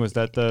fingerprinting? Was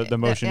that the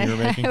motion you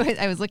were making?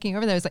 I was looking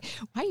over there. I was like,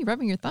 why are you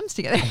rubbing your thumbs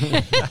together?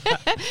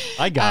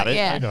 I got it.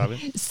 Yeah. I got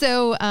it.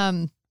 So,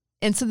 and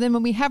so then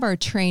when we have our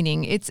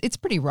training, it's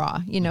pretty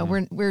raw.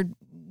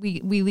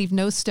 We leave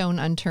no stone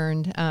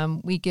unturned.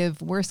 We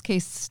give worst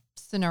case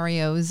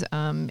scenarios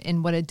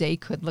in what a day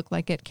could look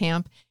like at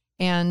camp,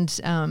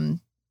 and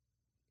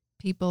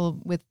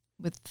people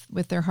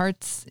with their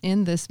hearts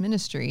in this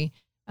ministry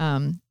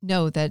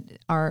know that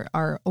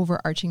our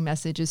overarching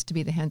message is to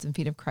be the hands and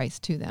feet of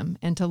Christ to them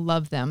and to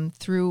love them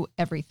through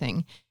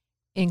everything,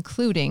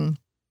 including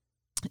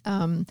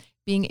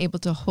being able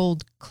to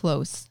hold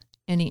close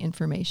any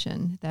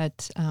information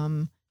that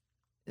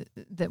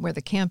where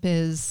the camp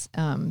is.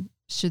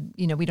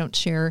 We don't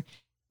share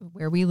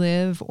where we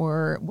live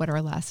or what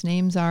our last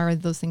names are.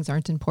 Those things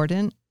aren't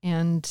important.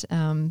 And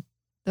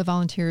the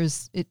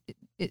volunteers,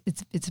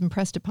 it's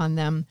impressed upon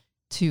them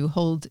to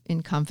hold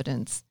in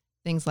confidence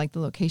things like the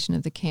location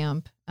of the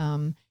camp,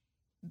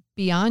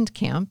 beyond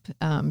camp,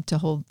 to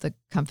hold the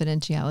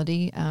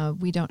confidentiality.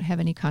 We don't have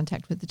any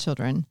contact with the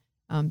children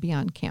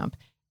beyond camp.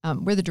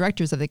 We're the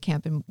directors of the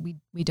camp, and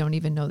we don't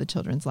even know the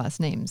children's last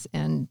names.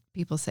 And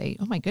people say,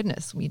 "Oh my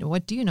goodness,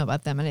 what do you know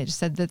about them?" And I just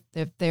said that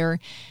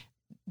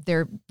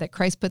that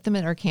Christ put them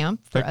at our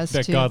camp for us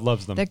that God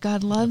loves them. That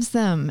God loves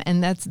them,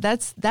 and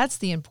that's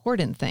the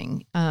important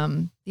thing.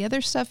 The other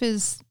stuff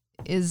is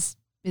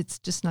it's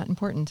just not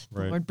important.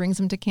 Right. The Lord brings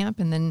them to camp,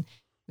 and then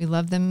we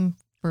love them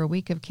for a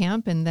week of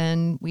camp, and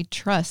then we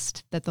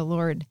trust that the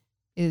Lord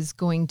is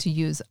going to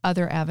use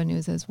other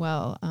avenues as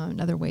well, and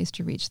other ways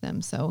to reach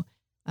them. So.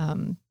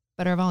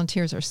 But our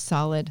volunteers are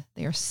solid.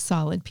 They are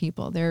solid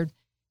people.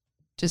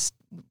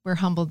 We're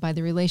humbled by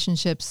the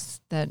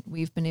relationships that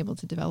we've been able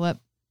to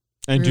develop.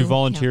 And do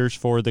volunteers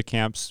for the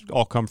camps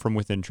all come from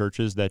within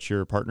churches that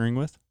you're partnering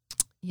with?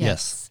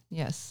 Yes.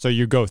 So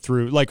you go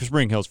through, like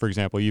Spring Hills, for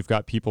example, you've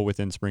got people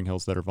within Spring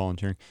Hills that are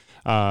volunteering.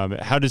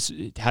 How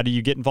do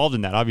you get involved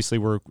in that? Obviously,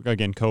 we're,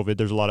 again, COVID,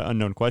 there's a lot of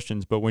unknown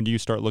questions, but when do you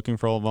start looking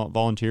for all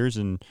volunteers,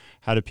 and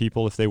how do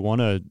people, if they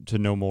want to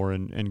know more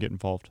and get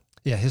involved?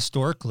 Yeah,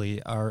 historically,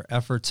 our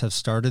efforts have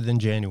started in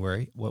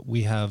January. What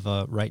we have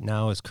right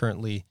now is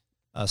currently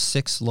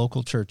 6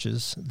 local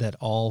churches that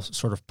all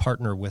sort of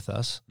partner with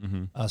us.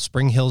 Mm-hmm.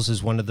 Spring Hills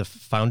is one of the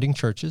founding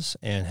churches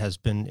and has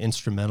been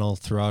instrumental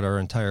throughout our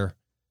entire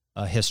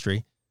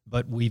history.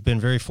 But we've been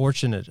very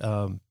fortunate.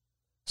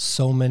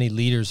 So many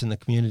leaders in the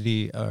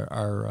community,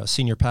 our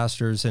senior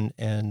pastors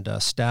and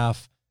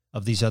staff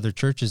of these other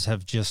churches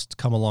have just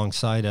come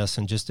alongside us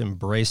and just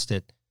embraced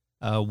it.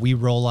 We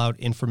roll out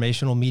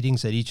informational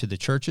meetings at each of the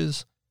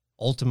churches.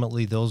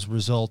 Ultimately, those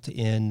result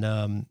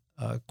in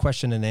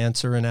question and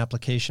answer and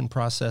application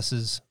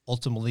processes.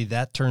 Ultimately,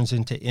 that turns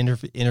into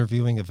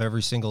interviewing of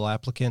every single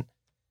applicant.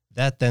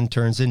 That then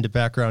turns into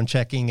background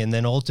checking, and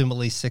then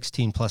ultimately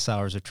 16 plus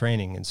hours of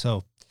training. And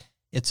so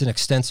it's an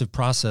extensive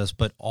process,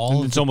 but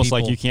it's almost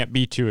like you can't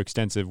be too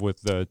extensive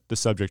with the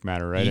subject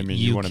matter, right? I mean,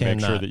 you want to make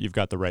sure that you've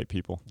got the right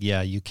people.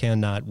 Yeah, you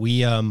cannot.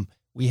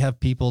 We have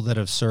people that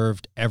have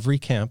served every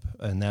camp,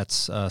 and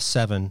that's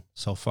 7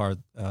 so far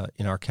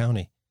in our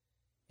county.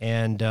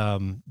 And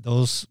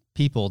those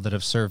people that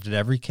have served at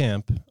every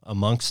camp,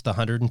 amongst the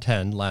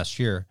 110 last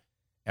year,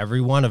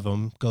 every one of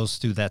them goes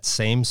through that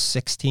same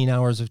 16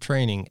 hours of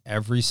training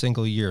every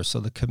single year. So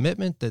the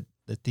commitment that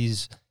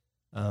these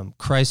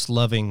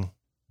Christ-loving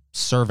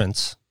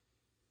servants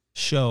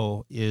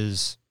show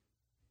is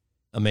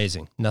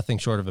amazing, nothing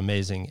short of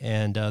amazing.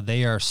 And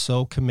they are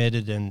so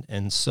committed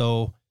and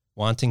so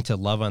wanting to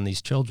love on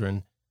these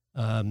children,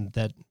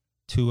 that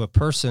to a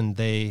person,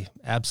 they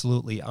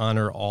absolutely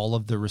honor all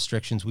of the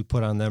restrictions we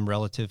put on them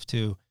relative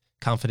to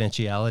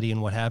confidentiality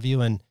and what have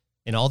you. And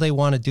all they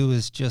want to do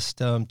is just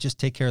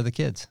take care of the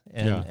kids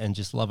and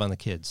just love on the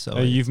kids. So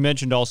you've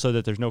mentioned also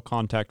that there's no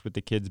contact with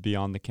the kids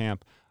beyond the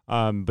camp.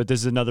 But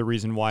this is another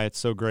reason why it's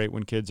so great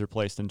when kids are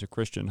placed into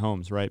Christian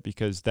homes, right?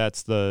 Because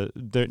that's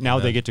now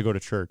they get to go to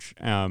church.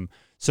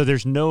 So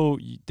there's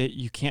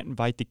you can't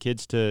invite the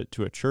kids to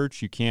a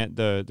church. You can't,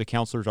 the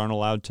counselors aren't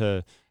allowed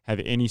to have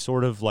any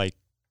sort of like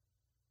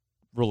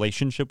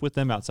relationship with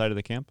them outside of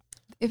the camp.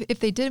 If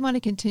they did want to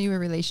continue a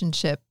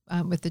relationship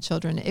with the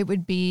children, it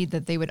would be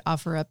that they would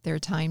offer up their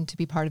time to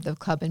be part of the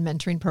club and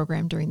mentoring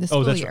program during the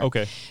school year.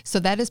 Okay. So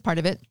that is part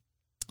of it.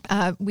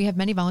 We have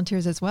many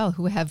volunteers as well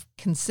who have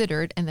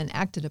considered and then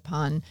acted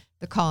upon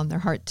the call in their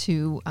heart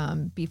to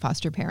be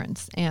foster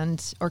parents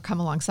or come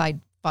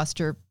alongside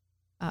foster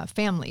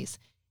families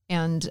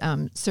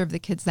and serve the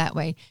kids that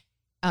way.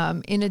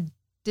 In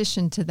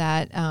addition to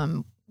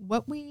that,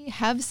 what we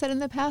have said in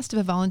the past, if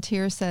a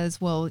volunteer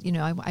says, well,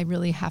 I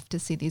really have to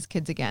see these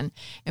kids again,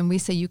 and we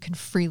say you can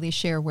freely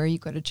share where you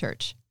go to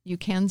church. You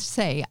can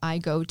say, I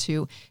go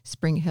to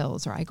Spring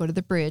Hills, or I go to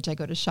the Bridge, I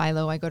go to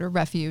Shiloh, I go to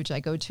Refuge, I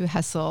go to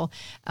Hessel.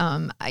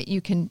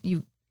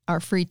 You are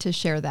free to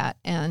share that.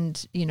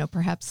 And,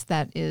 perhaps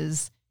that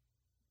is,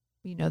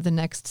 the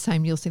next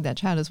time you'll see that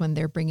child is when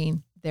they're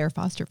bringing their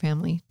foster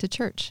family to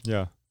church.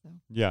 Yeah. So.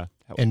 Yeah.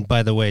 And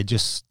by the way,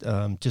 just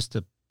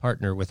to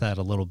partner with that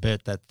a little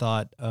bit, that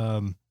thought,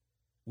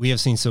 we have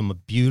seen some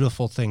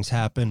beautiful things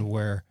happen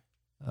where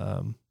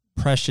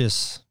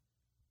precious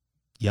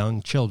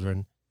young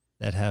children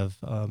that have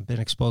been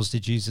exposed to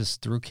Jesus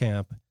through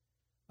camp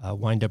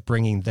wind up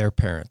bringing their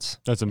parents.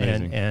 That's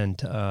amazing.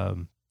 And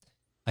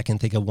I can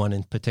think of one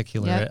in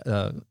particular.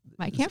 Yep.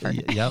 My camper.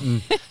 Yep.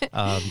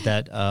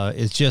 That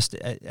is just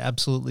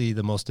absolutely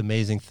the most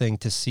amazing thing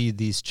to see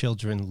these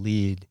children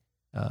lead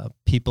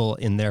people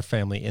in their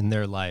family, in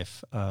their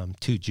life,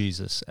 to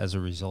Jesus as a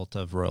result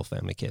of Royal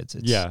Family Kids.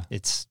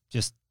 It's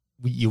just,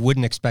 you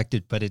wouldn't expect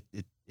it, but it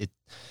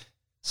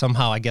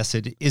somehow, I guess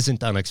it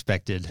isn't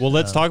unexpected. Well,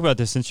 let's talk about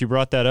this. Since you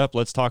brought that up,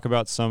 let's talk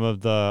about some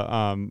of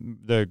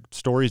the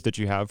stories that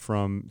you have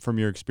from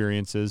your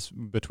experiences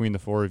between the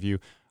four of you.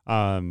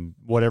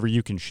 Whatever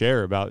you can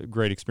share about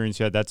great experience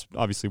you had, that's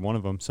obviously one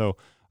of them. So,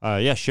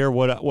 share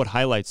what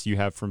highlights you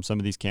have from some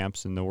of these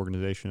camps and the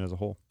organization as a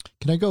whole.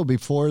 Can I go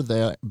before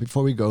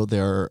we go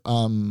there?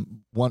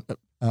 Tom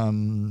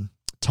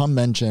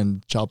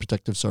mentioned Child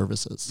Protective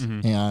Services,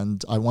 Mm-hmm.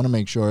 and I want to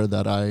make sure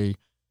that I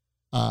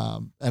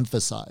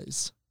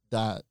emphasize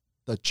that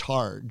the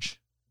charge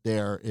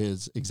there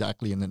is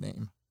exactly in the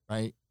name,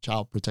 right?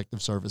 Child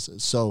Protective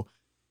Services. So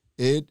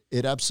it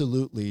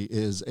absolutely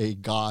is a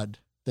God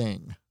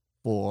thing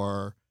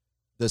for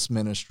this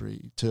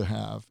ministry to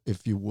have,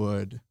 if you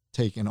would,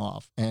 taken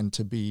off and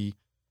to be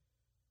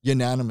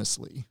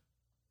unanimously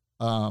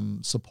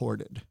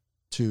supported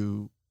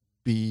to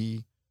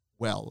be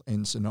well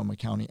in Sonoma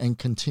County and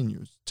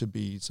continues to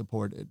be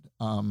supported.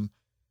 And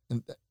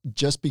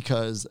just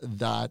because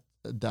that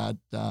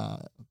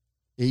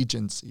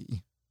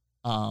agency,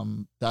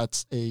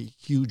 that's a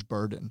huge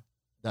burden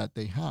that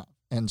they have.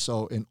 And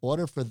so in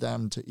order for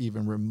them to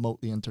even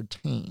remotely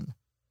entertain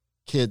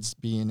kids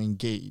being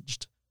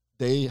engaged,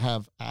 they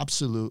have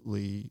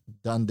absolutely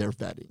done their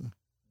vetting.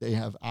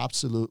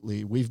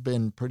 We've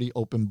been pretty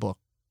open book.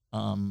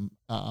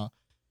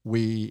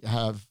 We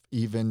have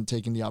even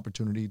taken the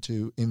opportunity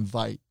to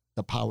invite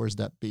the powers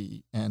that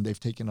be, and they've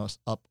taken us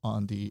up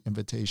on the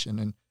invitation.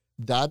 And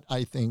that,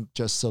 I think,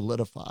 just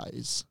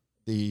solidifies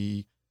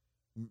the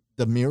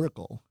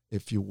miracle,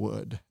 if you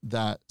would,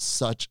 that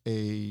such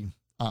a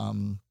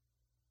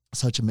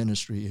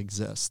ministry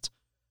exists.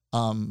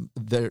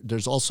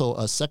 There's also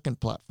a second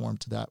platform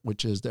to that,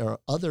 which is there are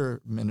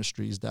other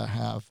ministries that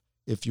have,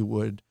 if you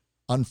would,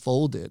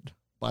 unfolded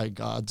by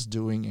God's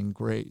doing and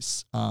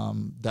grace,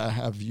 that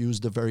have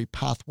used the very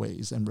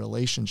pathways and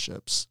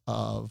relationships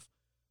of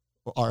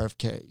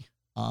RFK.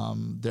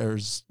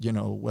 There's,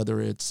 whether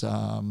it's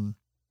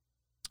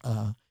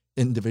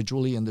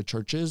individually in the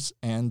churches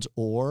and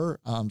or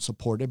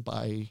supported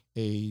by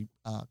a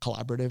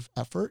collaborative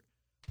effort,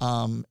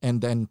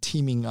 and then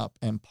teaming up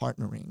and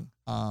partnering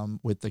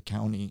with the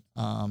county.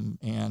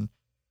 And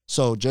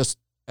so just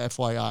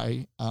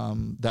FYI,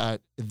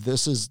 that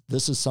this is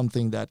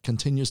something that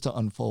continues to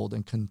unfold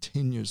and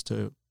continues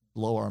to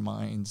blow our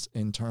minds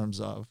in terms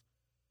of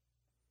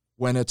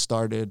when it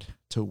started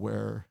to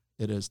where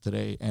it is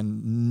today,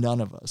 and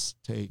none of us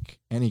take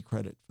any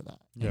credit for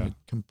that. Yeah. And it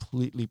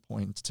completely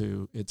points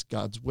to it's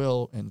God's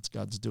will and it's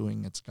God's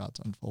doing, it's God's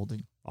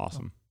unfolding.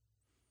 Awesome.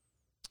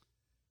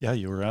 Yeah,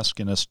 you were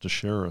asking us to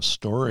share a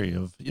story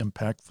of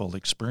impactful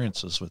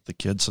experiences with the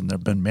kids, and there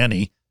have been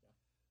many,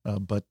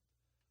 but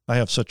I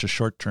have such a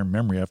short-term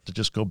memory. I have to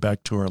just go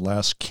back to our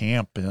last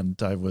camp,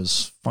 and I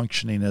was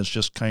functioning as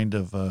just kind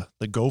of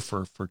the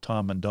gopher for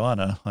Tom and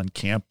Donna on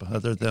camp,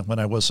 other than when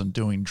I wasn't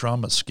doing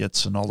drama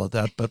skits and all of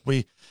that. But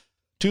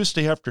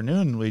Tuesday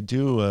afternoon, we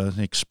do an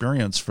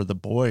experience for the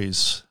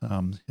boys.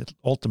 It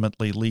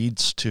ultimately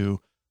leads to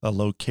a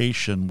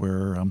location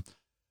where a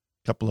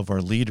couple of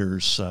our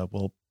leaders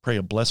will pray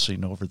a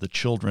blessing over the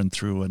children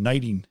through a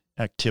nighting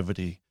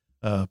activity,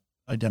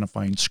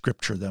 identifying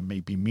scripture that may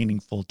be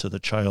meaningful to the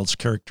child's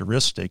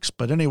characteristics.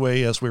 But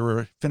anyway, as we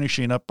were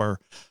finishing up our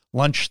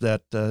lunch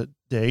that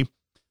day,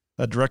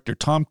 Director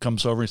Tom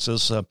comes over and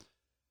says,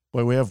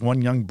 boy, we have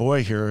one young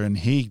boy here, and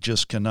he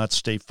just cannot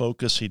stay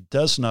focused. He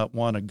does not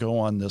want to go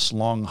on this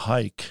long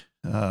hike.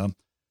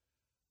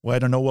 Well, I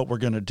don't know what we're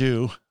going to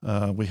do.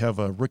 We have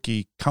a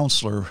rookie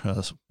counselor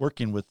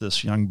working with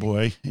this young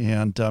boy,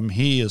 and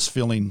he is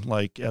feeling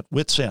like at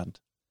wit's end.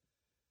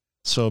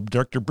 So,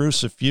 Dr.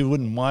 Bruce, if you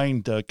wouldn't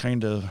mind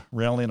kind of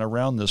rallying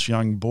around this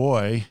young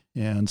boy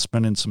and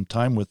spending some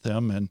time with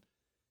him, and,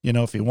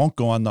 if he won't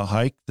go on the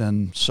hike,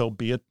 then so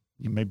be it.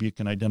 Maybe you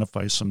can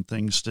identify some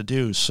things to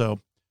do. So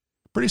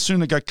pretty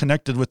soon I got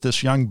connected with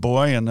this young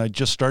boy, and I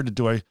just started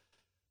to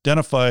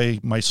identify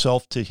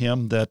myself to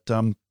him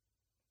that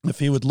if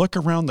he would look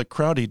around the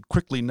crowd, he'd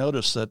quickly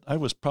notice that I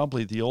was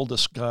probably the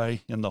oldest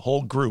guy in the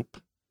whole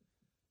group.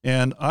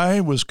 And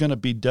I was going to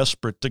be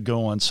desperate to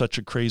go on such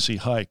a crazy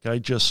hike. I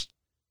just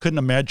couldn't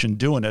imagine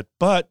doing it.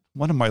 But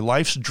one of my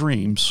life's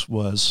dreams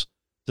was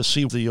to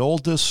see the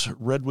oldest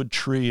redwood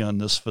tree on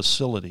this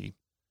facility.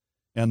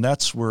 And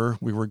that's where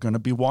we were going to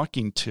be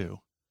walking to.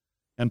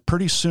 And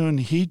pretty soon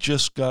he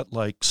just got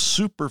like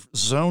super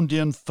zoned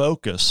in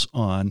focus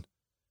on,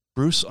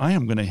 Bruce, I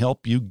am going to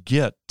help you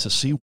get to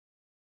see.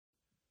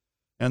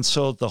 And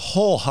so the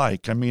whole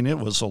hike, I mean, it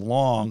was a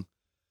long,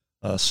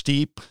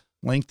 steep,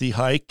 lengthy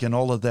hike and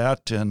all of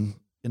that. And,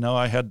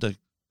 I had to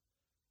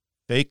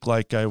fake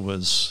like I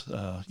was,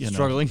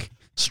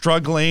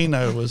 struggling.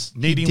 I was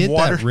needing he did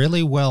water. That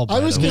really well. I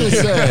was going to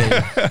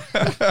say.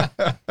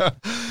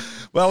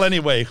 Well,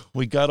 anyway,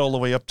 we got all the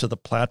way up to the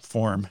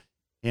platform,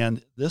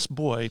 and this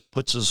boy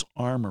puts his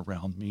arm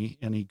around me,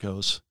 and he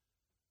goes,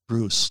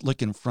 Bruce,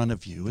 look in front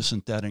of you.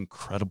 Isn't that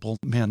incredible?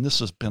 Man, this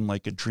has been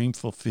like a dream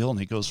fulfilled. And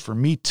he goes, for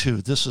me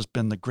too, this has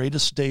been the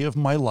greatest day of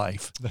my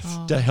life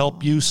to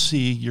help you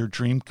see your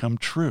dream come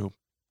true.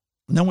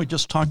 And then we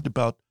just talked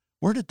about,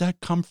 where did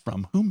that come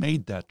from? Who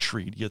made that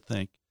tree, do you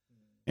think?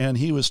 And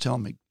he was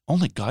telling me,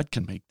 only God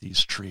can make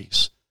these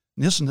trees.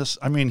 And isn't this,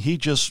 I mean, he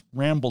just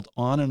rambled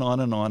on and on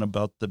and on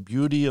about the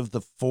beauty of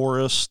the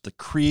forest, the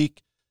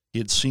creek. He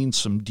had seen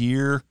some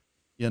deer,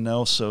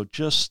 so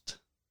just,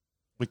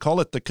 we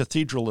call it the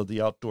cathedral of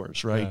the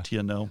outdoors, right?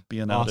 Yeah.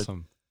 Being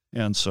awesome.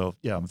 And so,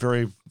 yeah,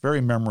 very,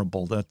 very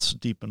memorable. That's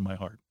deep in my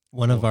heart.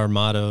 One of our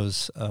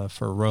mottos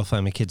for Royal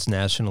Family Kids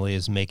nationally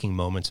is making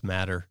moments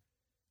matter.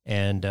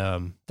 And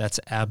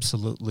that's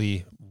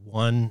absolutely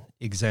one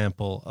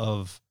example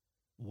of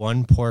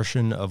one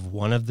portion of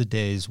one of the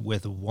days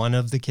with one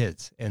of the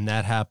kids. And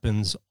that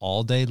happens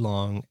all day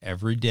long,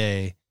 every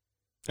day.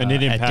 And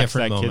it impacts at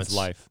different that moments. kid's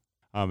life.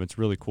 It's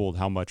really cool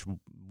how much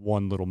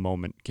one little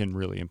moment can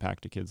really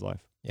impact a kid's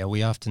life. Yeah,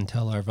 we often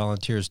tell our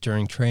volunteers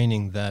during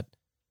training that,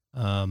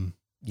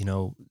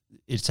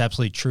 it's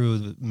absolutely true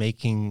that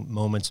making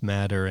moments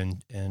matter.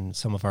 And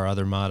some of our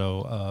other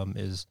motto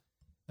is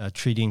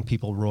treating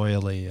people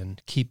royally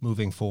and keep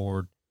moving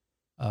forward.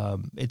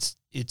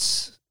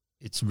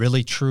 It's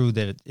really true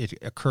that it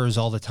occurs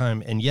all the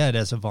time. And yet,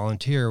 as a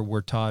volunteer,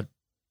 we're taught,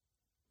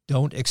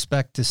 don't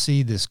expect to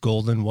see this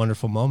golden,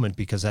 wonderful moment,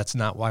 because that's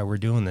not why we're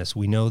doing this.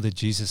 We know that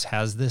Jesus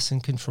has this in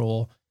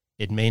control.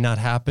 It may not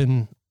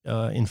happen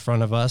in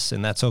front of us,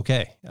 and that's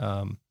okay.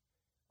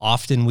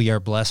 Often we are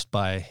blessed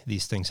by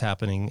these things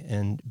happening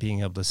and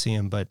being able to see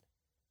them, but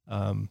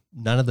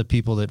none of the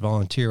people that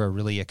volunteer are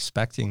really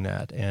expecting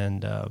that.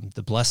 And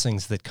the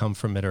blessings that come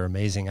from it are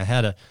amazing. I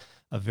had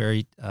a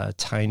very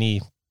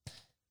tiny,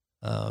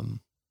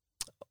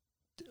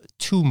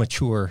 too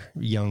mature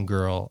young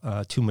girl.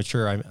 Too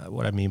mature,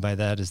 what I mean by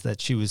that is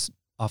that she was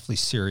awfully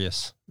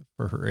serious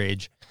for her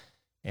age.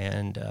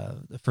 And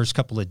the first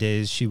couple of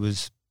days, she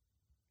was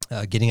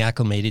getting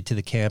acclimated to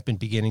the camp and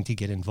beginning to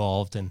get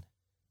involved.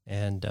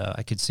 And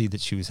I could see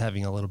that she was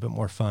having a little bit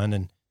more fun.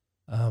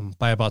 And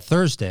by about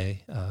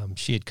Thursday,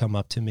 she had come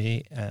up to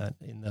me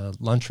in the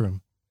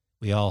lunchroom.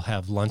 We all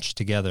have lunch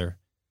together.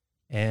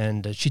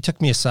 And she took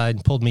me aside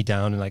and pulled me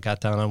down, and I got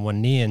down on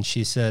one knee, and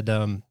she said,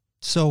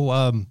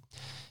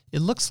 it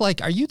looks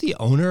like, are you the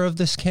owner of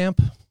this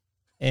camp?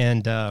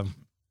 And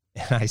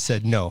I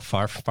said, no,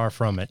 far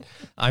from it.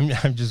 I'm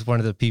just one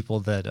of the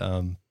people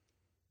that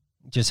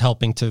just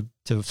helping to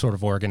sort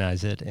of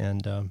organize it.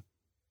 And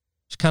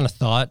she kind of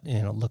thought,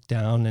 looked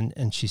down,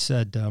 and she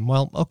said,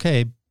 well,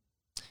 okay,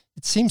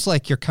 it seems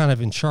like you're kind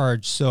of in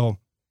charge, so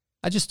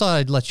I just thought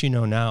I'd let you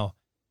know now.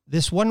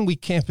 This 1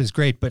 week camp is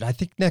great, but I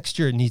think next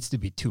year it needs to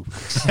be 2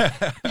 weeks.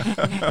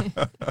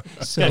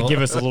 So gotta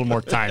give us a little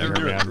more time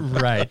here, man.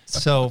 Right.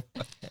 So,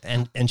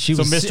 and she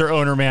was. So, Mr.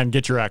 Owner Man,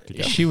 get your act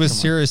together. She was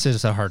serious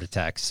as a heart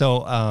attack.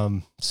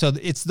 So, so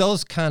it's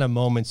those kind of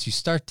moments you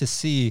start to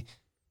see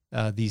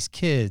these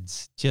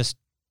kids just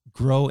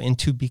grow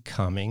into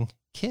becoming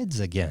kids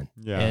again,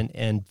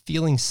 and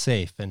feeling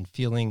safe and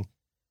feeling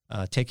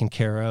taken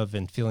care of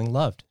and feeling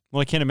loved. Well,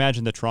 I can't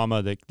imagine the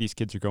trauma that these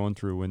kids are going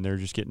through when they're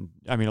just getting,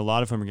 a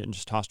lot of them are getting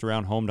just tossed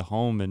around home to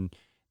home, and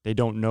they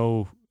don't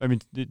know.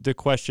 The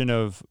question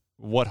of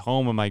what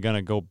home am I going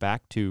to go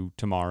back to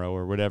tomorrow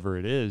or whatever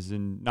it is,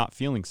 and not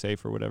feeling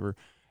safe or whatever,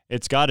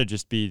 it's got to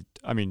just be,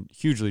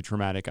 hugely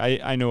traumatic.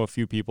 I know a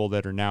few people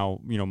that are now,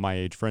 my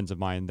age, friends of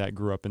mine that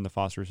grew up in the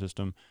foster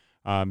system,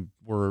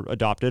 were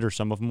adopted, or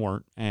some of them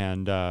weren't.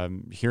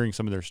 And hearing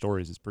some of their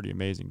stories is pretty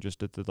amazing.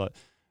 Just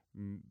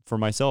for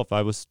myself,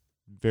 I was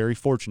very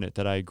fortunate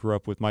that I grew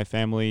up with my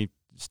family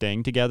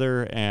staying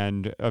together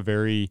and a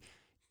very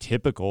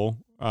typical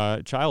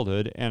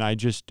childhood, and I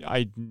took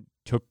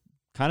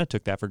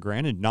that for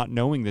granted, not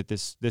knowing that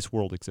this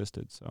world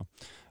existed. So,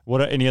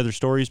 any other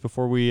stories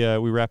before we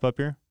wrap up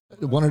here?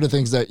 One of the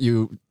things that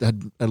you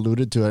had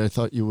alluded to, I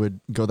thought you would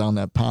go down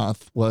that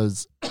path,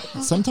 was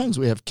sometimes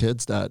we have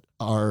kids that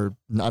are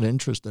not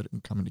interested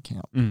in coming to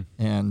camp,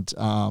 and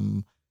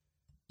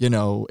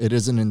it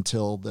isn't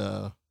until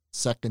the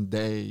second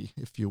day,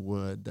 if you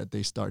would, that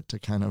they start to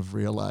kind of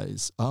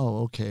realize,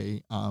 oh, okay,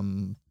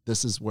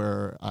 this is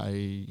where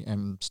I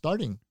am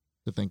starting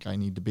to think I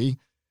need to be.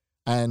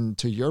 And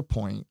to your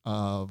point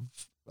of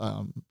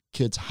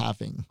kids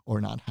having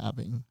or not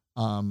having,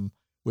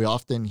 We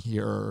often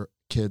hear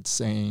kids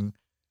saying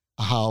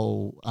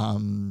how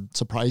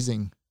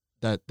surprising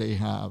that they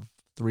have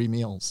 3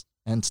 meals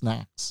and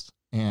snacks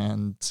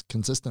and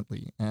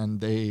consistently,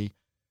 and they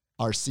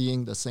are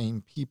seeing the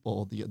same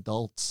people. The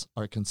adults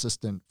are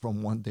consistent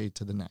from one day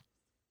to the next,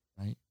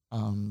 right?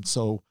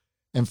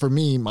 And for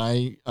me,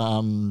 my,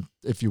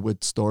 if you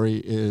would,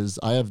 story is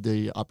I have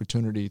the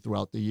opportunity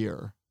throughout the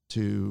year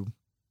to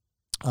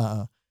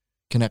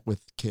connect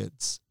with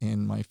kids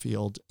in my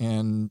field.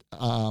 And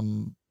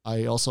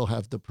I also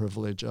have the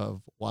privilege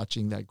of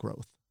watching that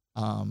growth.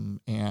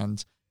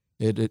 And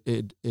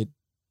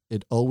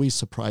it always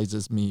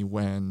surprises me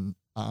when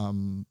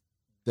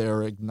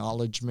their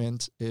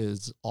acknowledgement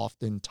is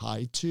often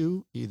tied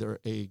to either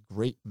a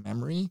great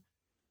memory,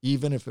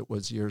 even if it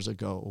was years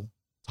ago,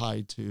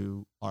 tied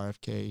to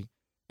RFK,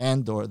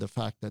 and or the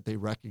fact that they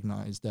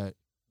recognize that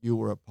you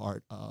were a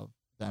part of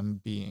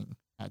them being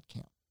at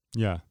camp.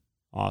 Yeah.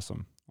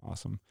 Awesome.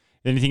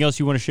 Anything else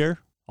you want to share?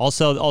 I'll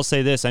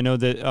say this. I know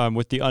that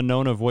with the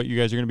unknown of what you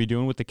guys are going to be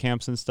doing with the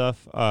camps and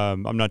stuff,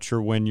 I'm not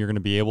sure when you're going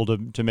to be able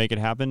to make it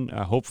happen.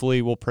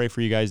 Hopefully, we'll pray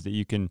for you guys that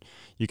you can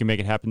make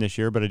it happen this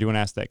year. But I do want to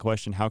ask that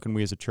question: how can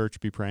we as a church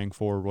be praying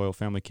for Royal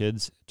Family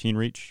Kids, Teen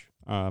Reach,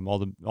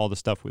 all the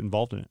stuff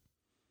involved in it?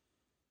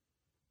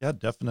 Yeah,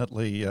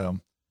 definitely.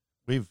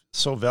 We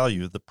so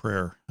value the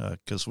prayer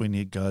because we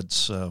need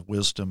God's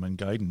wisdom and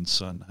guidance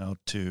on how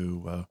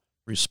to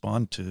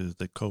respond to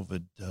the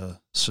COVID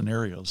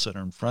scenarios that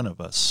are in front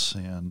of us,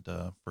 and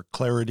for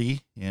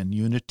clarity and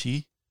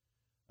unity,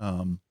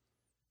 and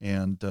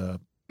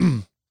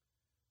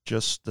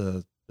just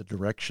the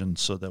direction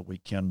so that we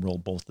can roll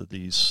both of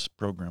these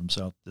programs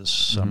out this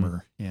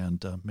summer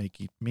and make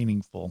it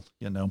meaningful.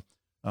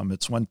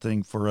 It's one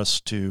thing for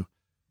us to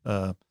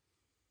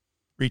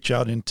reach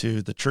out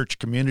into the church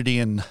community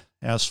and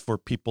ask for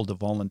people to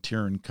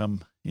volunteer and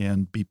come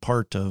and be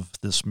part of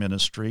this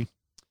ministry.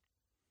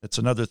 It's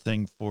another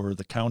thing for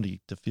the county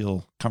to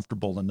feel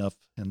comfortable enough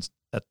and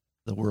that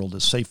the world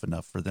is safe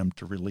enough for them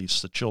to release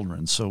the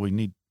children. So we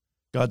need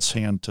God's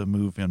hand to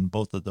move in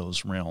both of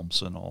those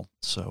realms and all.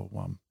 So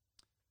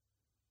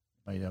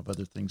might have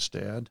other things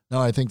to add. No,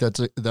 I think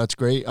that's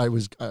great.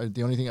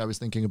 The only thing I was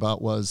thinking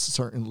about was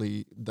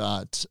certainly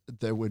that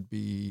there would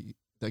be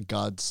that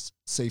God's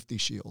safety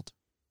shield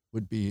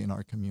would be in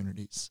our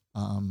communities.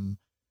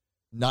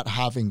 Not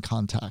having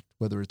contact,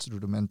 whether it's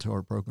through the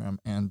mentor program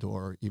and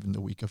or even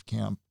the week of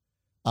camp,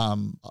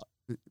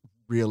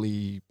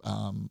 really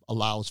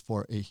allows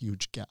for a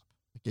huge gap,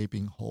 a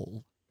gaping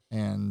hole.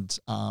 And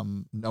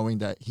knowing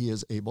that he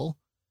is able,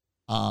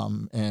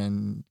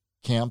 and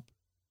camp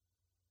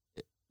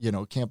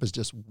is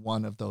just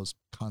one of those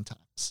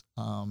contacts.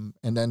 And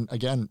then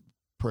again,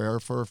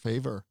 prayer for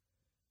favor,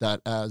 that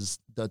as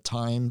the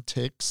time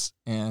ticks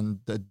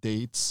and the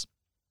dates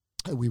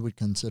that we would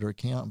consider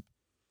camp,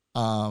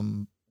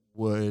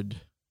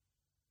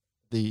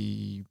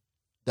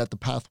 the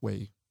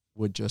pathway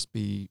would just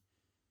be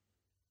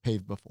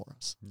paved before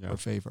us for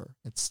favor.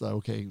 It's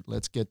okay,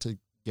 let's get to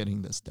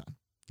getting this done.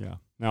 Yeah.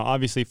 Now,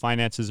 obviously,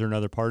 finances are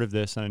another part of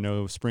this, and I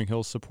know Spring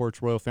Hill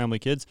supports Royal Family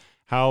Kids.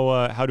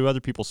 How do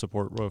other people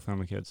support Royal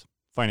Family Kids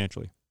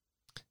financially?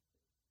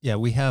 Yeah,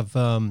 we have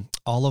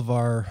all of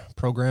our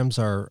programs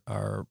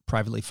are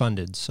privately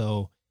funded,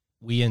 so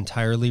we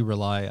entirely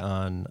rely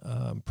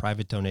on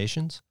private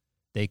donations.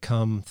 They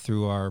come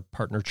through our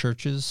partner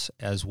churches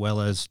as well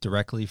as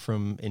directly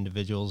from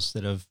individuals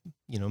that have,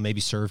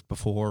 maybe served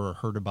before or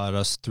heard about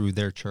us through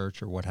their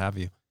church or what have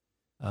you.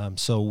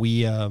 So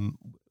we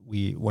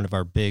one of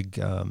our big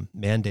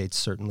mandates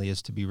certainly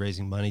is to be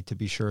raising money to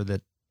be sure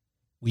that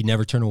we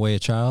never turn away a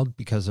child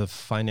because of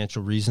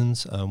financial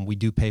reasons. We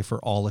do pay for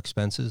all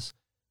expenses,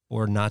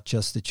 or not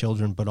just the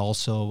children, but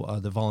also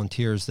the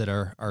volunteers that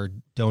are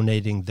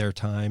donating their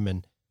time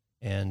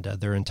and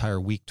their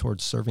entire week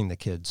towards serving the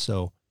kids.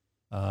 So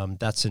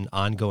that's an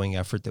ongoing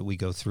effort that we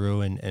go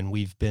through, and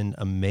we've been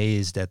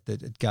amazed at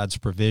God's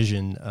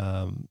provision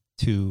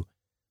to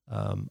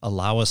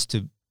allow us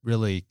to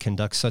really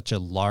conduct such a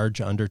large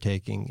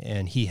undertaking,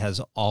 and he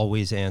has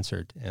always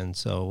answered. And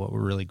so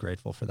we're really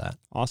grateful for that.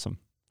 Awesome.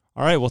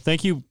 All right. Well,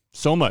 thank you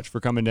so much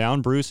for coming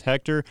down, Bruce,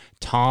 Hector,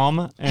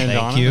 Tom, and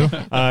Thank you.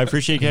 I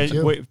appreciate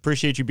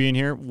you being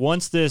here.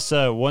 Once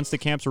the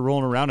camps are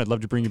rolling around, I'd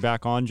love to bring you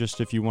back on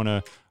just if you want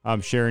to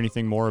share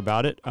anything more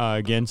about it.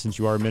 Again, since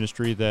you are a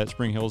ministry that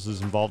Spring Hills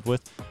is involved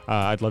with,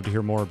 I'd love to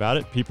hear more about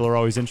it. People are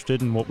always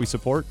interested in what we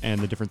support and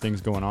the different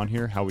things going on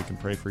here, how we can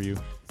pray for you,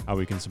 how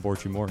we can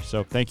support you more.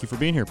 So thank you for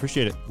being here.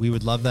 Appreciate it. We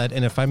would love that.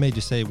 And if I may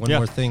just say one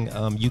more thing,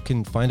 you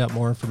can find out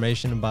more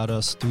information about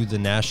us through the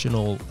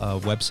national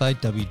website,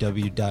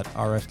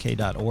 www.rfk.org.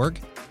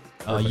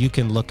 You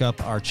can look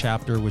up our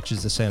chapter, which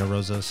is the Santa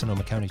Rosa,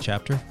 Sonoma County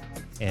chapter,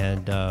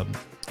 and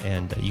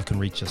you can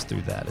reach us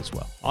through that as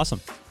well.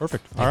 Awesome.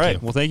 Perfect. All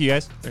right. Well, thank you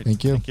guys.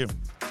 Thank you. Thank you.